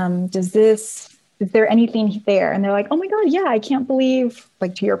 Is there anything there? And they're like, oh my God, yeah, I can't believe,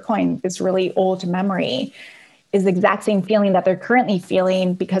 like to your point, this really old memory is the exact same feeling that they're currently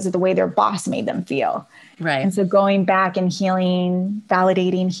feeling because of the way their boss made them feel. Right. And so going back and healing,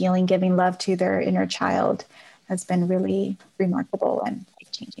 validating, healing, giving love to their inner child has been really remarkable and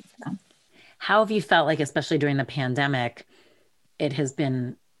life-changing for them. How have you felt like, especially during the pandemic, it has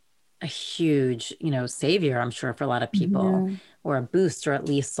been a huge, savior, I'm sure, for a lot of people, or a boost, or at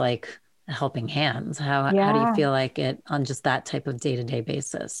least like a helping hand. How do you Yeah. feel like it on just that type of day-to-day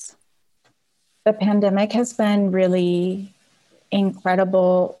basis? The pandemic has been really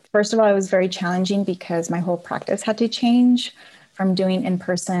incredible. First of all, it was very challenging because my whole practice had to change from doing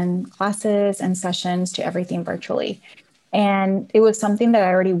in-person classes and sessions to everything virtually. And it was something that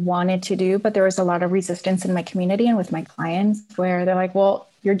I already wanted to do, but there was a lot of resistance in my community and with my clients where they're like, well,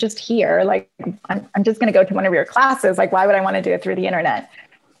 you're just here. Like, I'm just going to go to one of your classes. Like, why would I want to do it through the internet?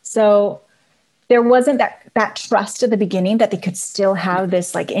 So there wasn't that trust at the beginning that they could still have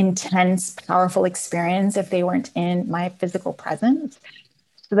this like intense, powerful experience if they weren't in my physical presence.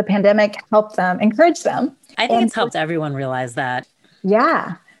 So the pandemic helped them, encouraged them. I think it's helped everyone realize that.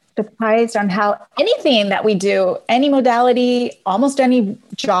 Yeah. Surprised on how anything that we do, any modality, almost any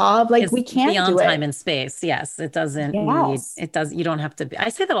job, like we can't beyond do it. time and space. Yes. It doesn't need, it does. You don't have to be. I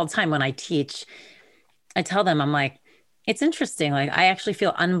say that all the time when I teach. I tell them, I'm like, it's interesting. Like, I actually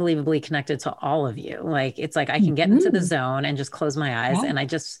feel unbelievably connected to all of you. Like, it's like I can get into the zone and just close my eyes. And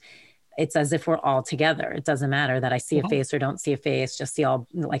it's as if we're all together. It doesn't matter that I see a face or don't see a face, just see all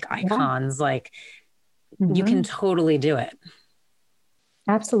like icons. Like, you can totally do it.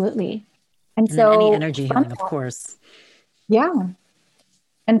 Absolutely. And then so any energy healing, of course. Yeah.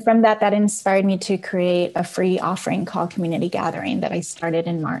 And from that inspired me to create a free offering called Community Gathering that I started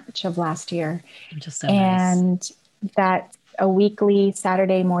in March of last year. Just so and nice. That's a weekly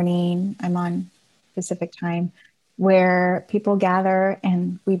Saturday morning, I'm on Pacific time, where people gather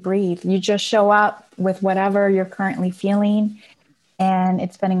and we breathe. You just show up with whatever you're currently feeling. And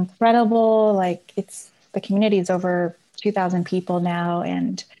it's been incredible. Like, the community is over 2,000 people now.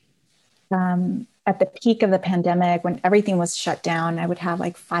 And at the peak of the pandemic, when everything was shut down, I would have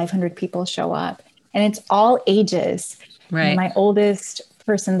like 500 people show up, and it's all ages. Right. And my oldest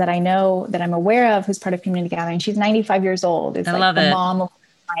person that I know that I'm aware of who's part of Community Gathering, she's 95 years old. It's like the mom of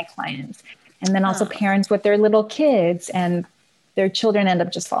my clients. And then also parents with their little kids, and their children end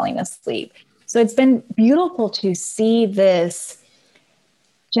up just falling asleep. So it's been beautiful to see this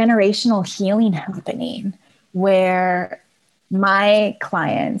generational healing happening, where my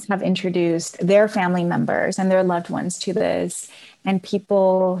clients have introduced their family members and their loved ones to this, and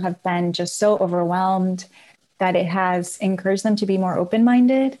people have been just so overwhelmed that it has encouraged them to be more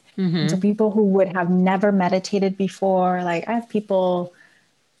open-minded. So people who would have never meditated before, like I have people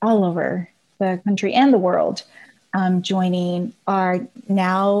all over the country and the world joining, are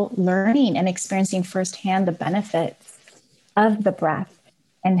now learning and experiencing firsthand the benefits of the breath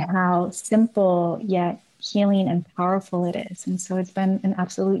and how simple yet healing and powerful it is. And so it's been an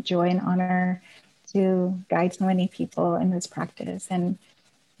absolute joy and honor to guide so many people in this practice and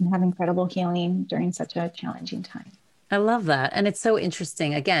have incredible healing during such a challenging time. I love that. And it's so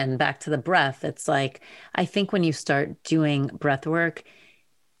interesting. Again, back to the breath. It's like, I think when you start doing breath work,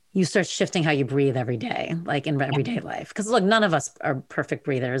 you start shifting how you breathe every day, like in everyday life. Because look, none of us are perfect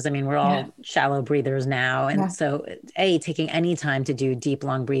breathers. I mean, we're all shallow breathers now. And so taking any time to do deep,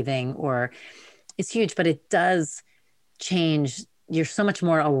 long breathing is huge, but it does change. You're so much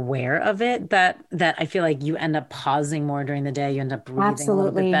more aware of it that I feel like you end up pausing more during the day. You end up breathing a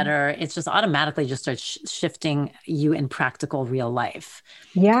little bit better. It's just automatically just starts shifting you in practical real life.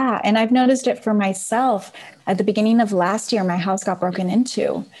 Yeah. And I've noticed it for myself. At the beginning of last year, my house got broken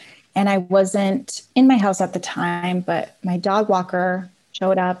into, and I wasn't in my house at the time, but my dog walker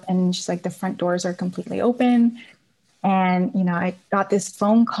showed up, and she's like, the front doors are completely open. And, I got this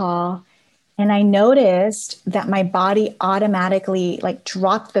phone call, and I noticed that my body automatically like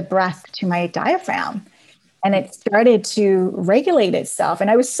dropped the breath to my diaphragm, and it started to regulate itself.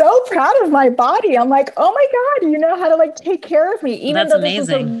 And I was so proud of my body. I'm like, oh my God, you know how to like take care of me, even though this is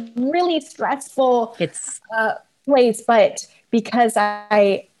a really stressful place. But because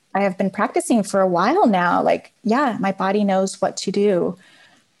I have been practicing for a while now, like, my body knows what to do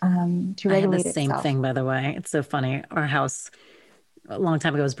to regulate itself. I had the same thing, by the way. It's so funny. Our house a long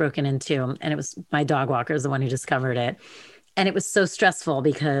time ago was broken into, and it was my dog walker is the one who discovered it. And it was so stressful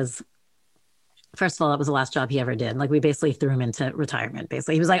because, first of all, that was the last job he ever did. Like, we basically threw him into retirement.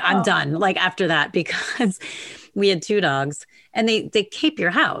 Basically, he was like, I'm done. Like, after that, because we had 2 dogs, and they keep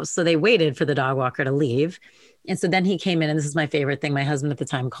your house. So they waited for the dog walker to leave. And so then he came in, and this is my favorite thing. My husband at the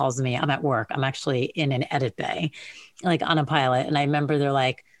time calls me. I'm at work. I'm actually in an edit bay, like on a pilot. And I remember they're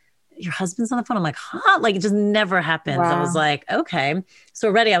like, your husband's on the phone. I'm like, huh? Like, it just never happens. Wow. I was like, okay. So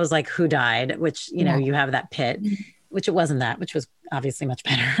already I was like, who died? Which, you have that pit, which it wasn't that, which was obviously much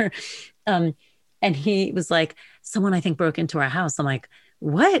better. And he was like, someone I think broke into our house. I'm like,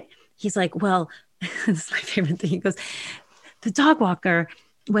 what? He's like, well, this is my favorite thing. He goes, the dog walker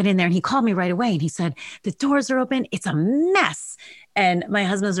went in there and he called me right away and he said, the doors are open. It's a mess. And my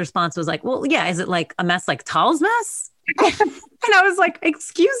husband's response was like, well, yeah, is it like a mess like Tal's mess? And I was like,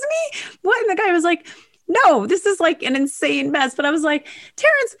 excuse me? What? And the guy was like, no, this is like an insane mess. But I was like,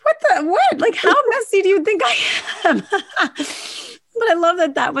 Terrence, what? Like, how messy do you think I am? But I love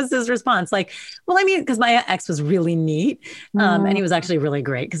that that was his response. Like, well, I mean, because my ex was really neat. And he was actually really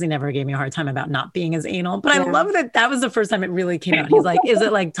great because he never gave me a hard time about not being as anal. But I love that that was the first time it really came out. He's like, is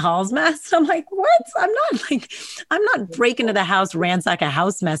it like Tal's mess? I'm like, what? I'm not breaking into the house, ransack a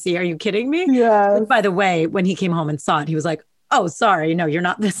house messy. Are you kidding me? Yeah. By the way, when he came home and saw it, he was like, oh, sorry. No, you're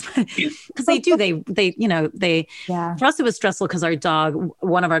not this. Because they do. For us, it was stressful because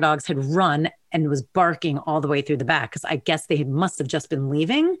one of our dogs had run and was barking all the way through the back. Because I guess they must have just been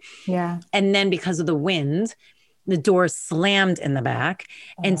leaving. Yeah. And then because of the wind, the door slammed in the back.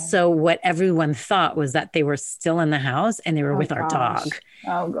 And so what everyone thought was that they were still in the house and they were with our dog.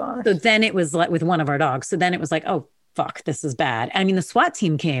 Oh, gosh. So then it was like with one of our dogs. So then it was like, oh, fuck, this is bad. I mean, the SWAT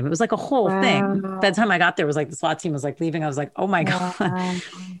team came. It was like a whole thing. By the time I got there, it was like the SWAT team was like leaving. I was like, oh my God.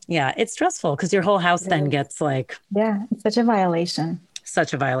 Yeah, it's stressful because your whole house then gets like. Yeah, it's such a violation.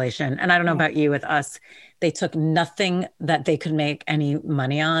 Such a violation. And I don't know about you with us. They took nothing that they could make any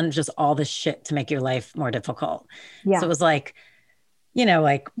money on, just all this shit to make your life more difficult. Yeah. So it was like,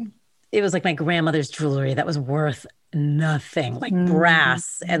 like it was like my grandmother's jewelry that was worth nothing, like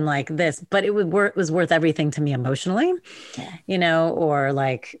brass and like this, but it was worth everything to me emotionally, or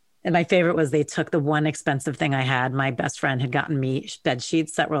like, and my favorite was they took the one expensive thing I had. My best friend had gotten me bed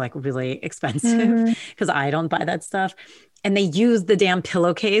sheets that were like really expensive because I don't buy that stuff. And they used the damn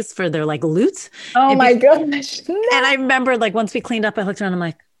pillowcase for their like loot. Oh my gosh. No. And I remember like once we cleaned up, I looked around, I'm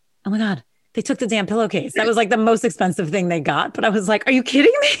like, oh my God. They took the damn pillowcase. That was like the most expensive thing they got. But I was like, are you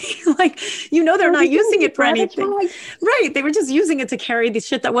kidding me? Like, they're not using it for anything. Right. They were just using it to carry the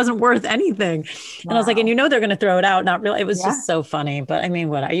shit that wasn't worth anything. And I was like, and they're going to throw it out. Not really. It was just so funny. But I mean,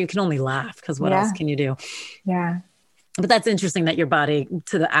 you can only laugh because what else can you do? Yeah. But that's interesting that your body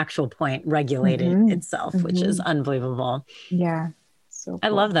to the actual point regulated itself, which is unbelievable. Yeah. So cool. I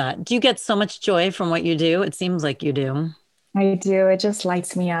love that. Do you get so much joy from what you do? It seems like you do. I do. It just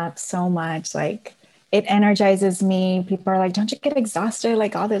lights me up so much. Like it energizes me. People are like, don't you get exhausted?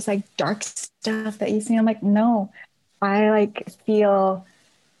 Like all this like dark stuff that you see. I'm like, no, I like feel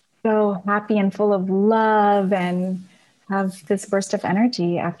so happy and full of love and have this burst of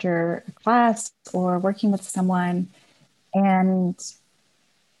energy after a class or working with someone. And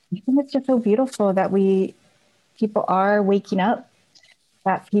I think it's just so beautiful that people are waking up,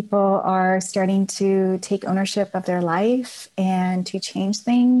 that people are starting to take ownership of their life and to change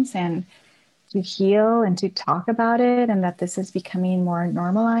things and to heal and to talk about it, and that this is becoming more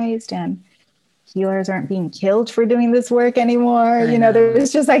normalized and healers aren't being killed for doing this work anymore.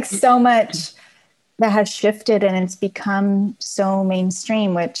 There's just like so much that has shifted and it's become so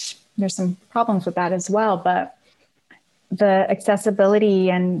mainstream, which there's some problems with that as well. But the accessibility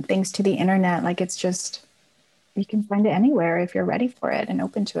and thanks to the internet, like it's just, you can find it anywhere if you're ready for it and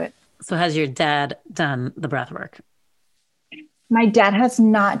open to it. So has your dad done the breath work? My dad has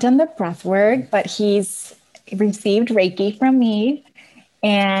not done the breath work, but he's received Reiki from me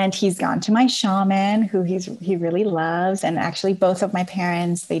and he's gone to my shaman who he really loves. And actually both of my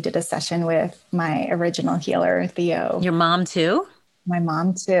parents, they did a session with my original healer, Theo. Your mom too? My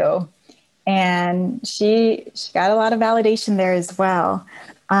mom too. And she got a lot of validation there as well.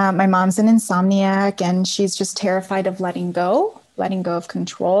 My mom's an insomniac and she's just terrified of letting go of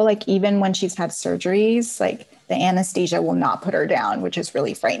control. Like even when she's had surgeries, like the anesthesia will not put her down, which is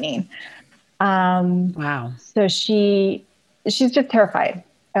really frightening. Wow. So she's just terrified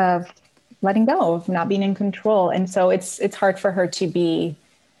of letting go, of not being in control. And so it's hard for her to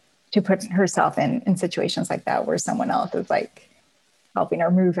put herself in situations like that where someone else is like helping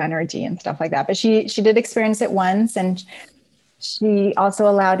her move energy and stuff like that. But she did experience it once. And she also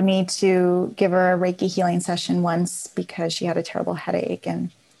allowed me to give her a Reiki healing session once because she had a terrible headache.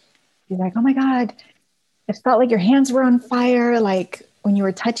 And she's like, oh my God, it felt like your hands were on fire. Like when you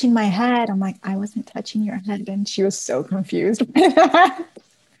were touching my head, I'm like, I wasn't touching your head. And she was so confused by that.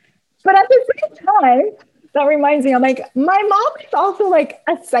 But at the same time, that reminds me, I'm like, my mom is also like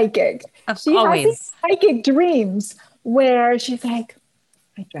a psychic. She has these psychic dreams where she's like,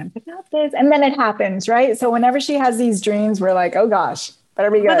 I dreamt about this. And then it happens, right? So whenever she has these dreams, we're like, oh gosh, better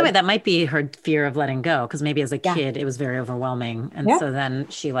be good. By the way, that might be her fear of letting go. Because maybe as a kid, it was very overwhelming. And so then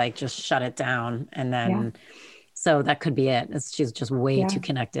she like just shut it down. And then, so that could be it. She's just way too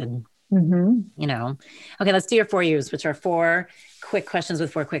connected. Okay, let's do your 4 U's, which are 4 quick questions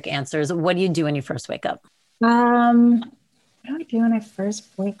with 4 quick answers. What do you do when you first wake up? What do I do when I first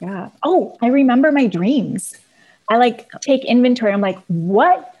wake up? Oh, I remember my dreams. I like take inventory. I'm like,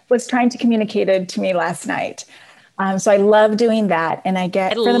 what was trying to communicated to me last night? So I love doing that. And I I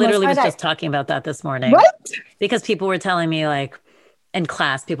get, for the most literally part, was just talking about that this morning right? because people were telling me like in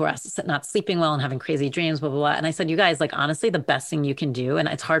class, people were not sleeping well and having crazy dreams, blah, blah, blah. And I said, you guys, like, honestly, the best thing you can do, and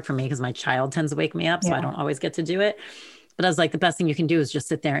it's hard for me because my child tends to wake me up, so I Yeah. don't always get to do it. But I was like, the best thing you can do is just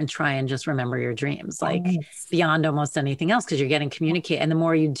sit there and try and just remember your dreams, like Yes. beyond almost anything else, because you're getting communicate. And the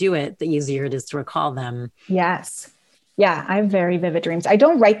more you do it, the easier it is to recall them. Yes. Yeah, I have very vivid dreams. I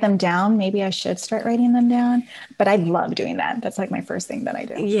don't write them down. Maybe I should start writing them down, but I love doing that. That's like my first thing that I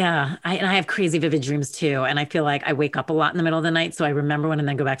do. Yeah. And I have crazy vivid dreams too. And I feel like I wake up a lot in the middle of the night. So I remember one and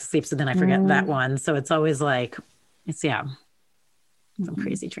then go back to sleep. So then I forget that one. So it's always like, yeah, some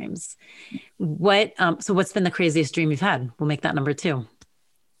crazy dreams. So what's been the craziest dream you've had? We'll make that number 2.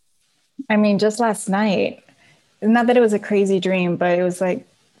 I mean, just last night, not that it was a crazy dream, but it was like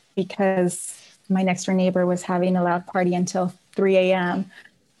because my next door neighbor was having a loud party until 3 a.m.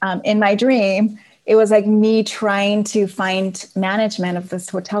 In my dream, it was like me trying to find management of this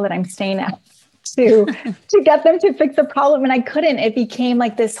hotel that I'm staying at to get them to fix the problem. And I couldn't. It became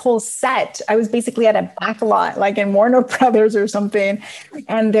like this whole set. I was basically at a back lot, like in Warner Brothers or something.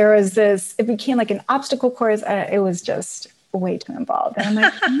 And there was it became like an obstacle course. It was just way too involved. And I'm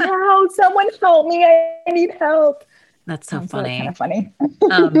like, no, someone help me. I need help. That's so funny. So kind of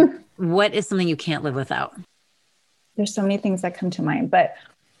funny. What is something you can't live without? There's so many things that come to mind, but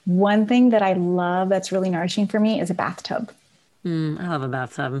one thing that I love that's really nourishing for me is a bathtub. I love a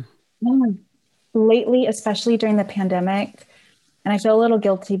bathtub. Lately, especially during the pandemic, and I feel a little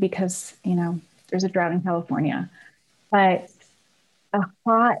guilty because, there's a drought in California, but a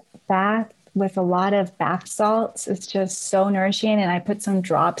hot bath with a lot of bath salts is just so nourishing. And I put some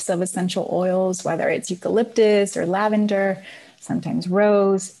drops of essential oils, whether it's eucalyptus or lavender, sometimes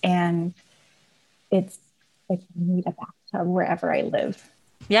rose, and it's like I need a bathtub wherever I live.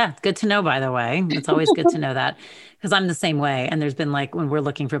 Yeah, good to know, by the way. It's always good to know that because I'm the same way. And there's been like when we're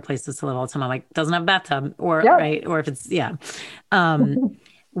looking for places to live all the time, I'm like, doesn't have a bathtub or Yep. right. Or if it's, yeah.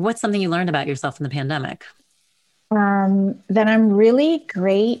 What's something you learned about yourself in the pandemic? That I'm really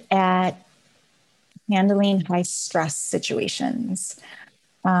great at handling high stress situations.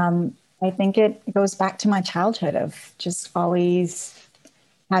 I think it goes back to my childhood of just always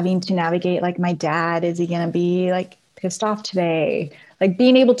having to navigate, like, my dad, is he going to be like pissed off today? Like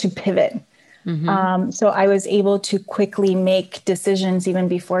being able to pivot. So I was able to quickly make decisions even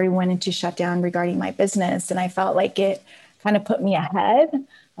before we went into shutdown regarding my business. And I felt like it kind of put me ahead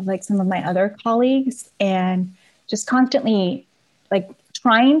of like some of my other colleagues, and just constantly like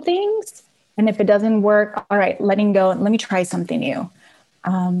trying things. And if it doesn't work, all right, letting go and let me try something new.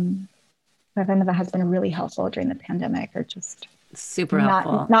 I find that has been really helpful during the pandemic, or just super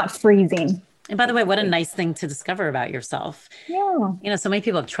helpful. Not freezing. And by the way, what a nice thing to discover about yourself. Yeah. So many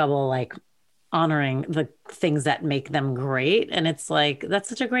people have trouble like honoring the things that make them great. And it's like, that's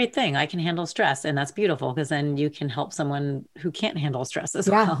such a great thing. I can handle stress. And that's beautiful because then you can help someone who can't handle stress as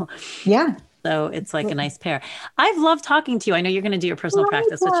well. Yeah. So it's like a nice pair. I've loved talking to you. I know you're going to do your personal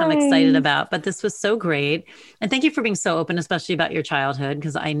practice, which I'm excited about, but this was so great. And thank you for being so open, especially about your childhood,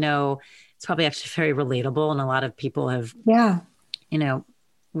 because I know it's probably actually very relatable. And a lot of people have,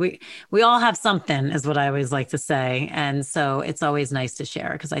 we all have something, is what I always like to say. And so it's always nice to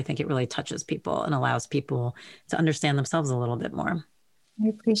share because I think it really touches people and allows people to understand themselves a little bit more. I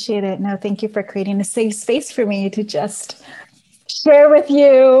appreciate it. No, thank you for creating a safe space for me to just share with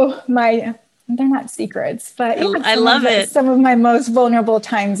you they're not secrets, but I love it. Some of my most vulnerable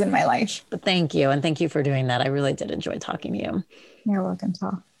times in my life. But thank you. And thank you for doing that. I really did enjoy talking to you. You're welcome,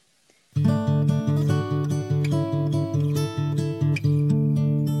 Tal.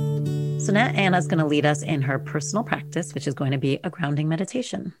 So now Anna's going to lead us in her personal practice, which is going to be a grounding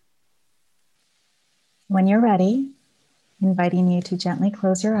meditation. When you're ready, inviting you to gently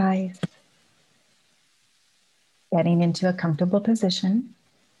close your eyes, getting into a comfortable position,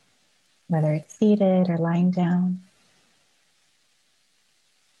 whether it's seated or lying down.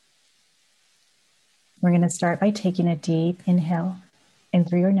 We're going to start by taking a deep inhale in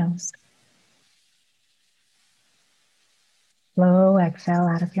through your nose. Slow exhale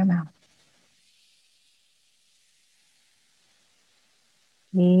out of your mouth.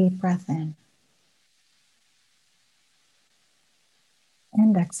 Deep breath in.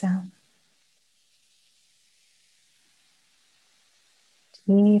 And exhale.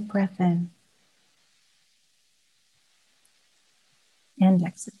 Deep breath in. And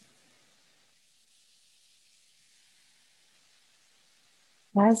exhale.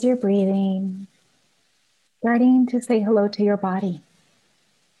 As you're breathing, Starting to say hello to your body.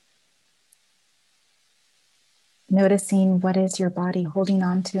 Noticing what is your body holding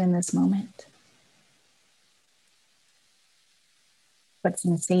on to in this moment. What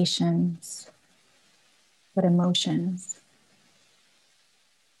sensations, what emotions.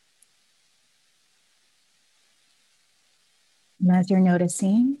 And as you're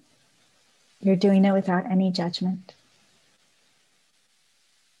noticing, you're doing it without any judgment.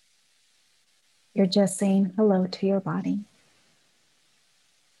 You're just saying hello to your body.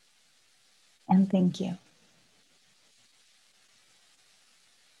 And thank you.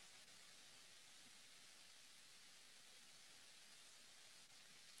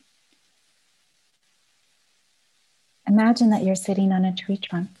 Imagine that you're sitting on a tree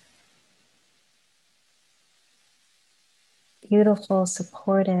trunk. Beautiful,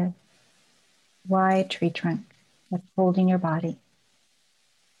 supportive, wide tree trunk that's holding your body.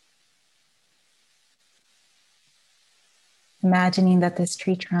 Imagining that this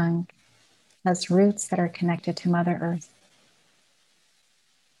tree trunk has roots that are connected to Mother Earth,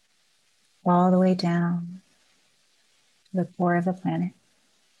 all the way down to the core of the planet.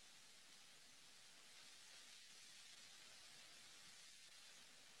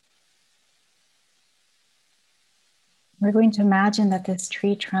 We're going to imagine that this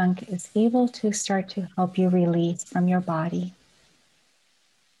tree trunk is able to start to help you release from your body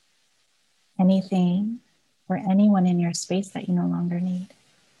anything or anyone in your space that you no longer need.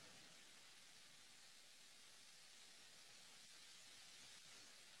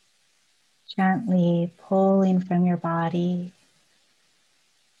 Gently pulling from your body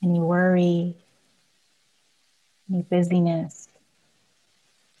any worry, any busyness,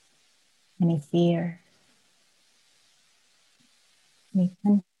 any fear, any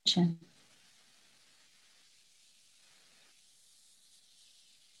tension.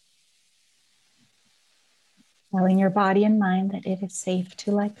 Telling your body and mind that it is safe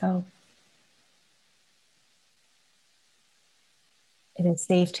to let go. It is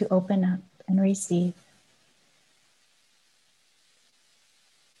safe to open up and receive.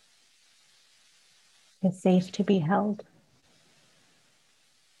 It's safe to be held.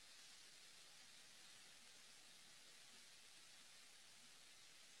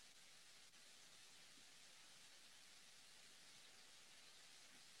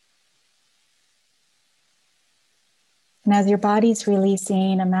 And as your body's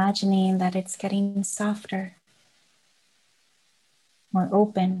releasing, imagining that it's getting softer, more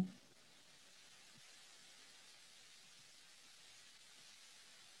open.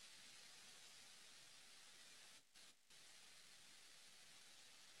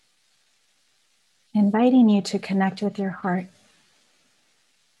 Inviting you to connect with your heart.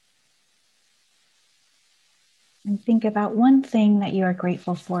 And think about one thing that you are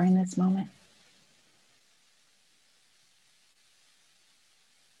grateful for in this moment.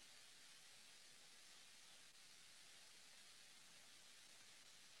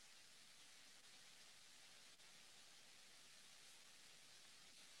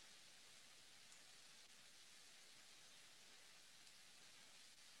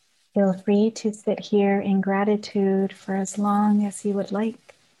 Feel free to sit here in gratitude for as long as you would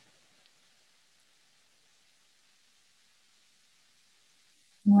like.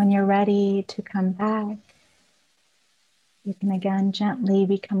 And when you're ready to come back, you can again gently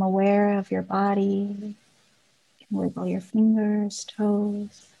become aware of your body. You can wiggle your fingers,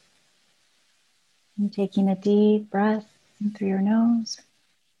 toes. And taking a deep breath in through your nose.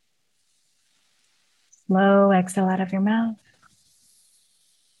 Slow exhale out of your mouth.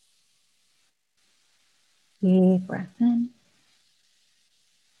 Deep breath in.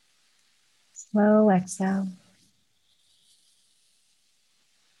 Slow exhale.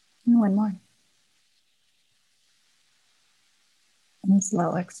 And one more. And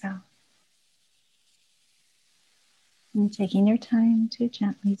slow exhale. And taking your time to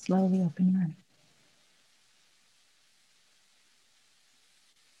gently, slowly open your eyes.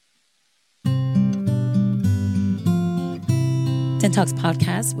 Den Talks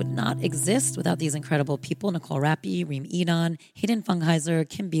podcast would not exist without these incredible people: Nicole Rappi, Reem Edon, Hayden Fungheiser,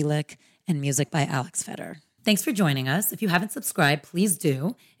 Kim Bielik, and music by Alex Feder. Thanks for joining us. If you haven't subscribed, please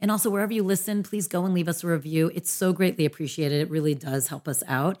do. And also, wherever you listen, please go and leave us a review. It's so greatly appreciated. It really does help us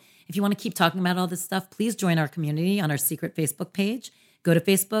out. If you want to keep talking about all this stuff, please join our community on our secret Facebook page. Go to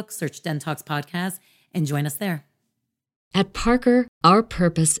Facebook, search Den Talks podcast, and join us there. At Parker, our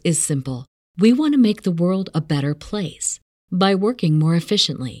purpose is simple. We want to make the world a better place. By working more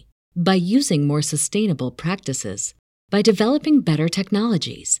efficiently, by using more sustainable practices, by developing better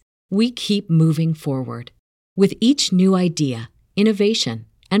technologies, we keep moving forward. With each new idea, innovation,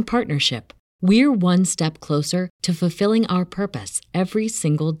 and partnership, we're one step closer to fulfilling our purpose every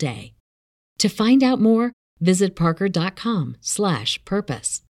single day. To find out more, visit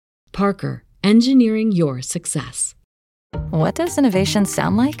parker.com/purpose. Parker, engineering your success. What does innovation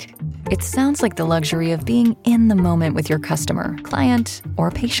sound like? It sounds like the luxury of being in the moment with your customer, client,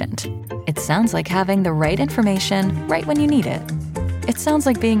 or patient. It sounds like having the right information right when you need it. It sounds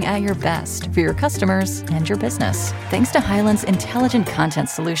like being at your best for your customers and your business, thanks to Hyland's intelligent content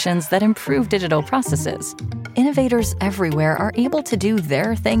solutions that improve digital processes. Innovators everywhere are able to do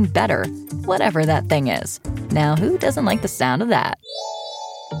their thing better, whatever that thing is. Now, who doesn't like the sound of that?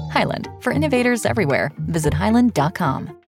 Hyland, for innovators everywhere. Visit hyland.com.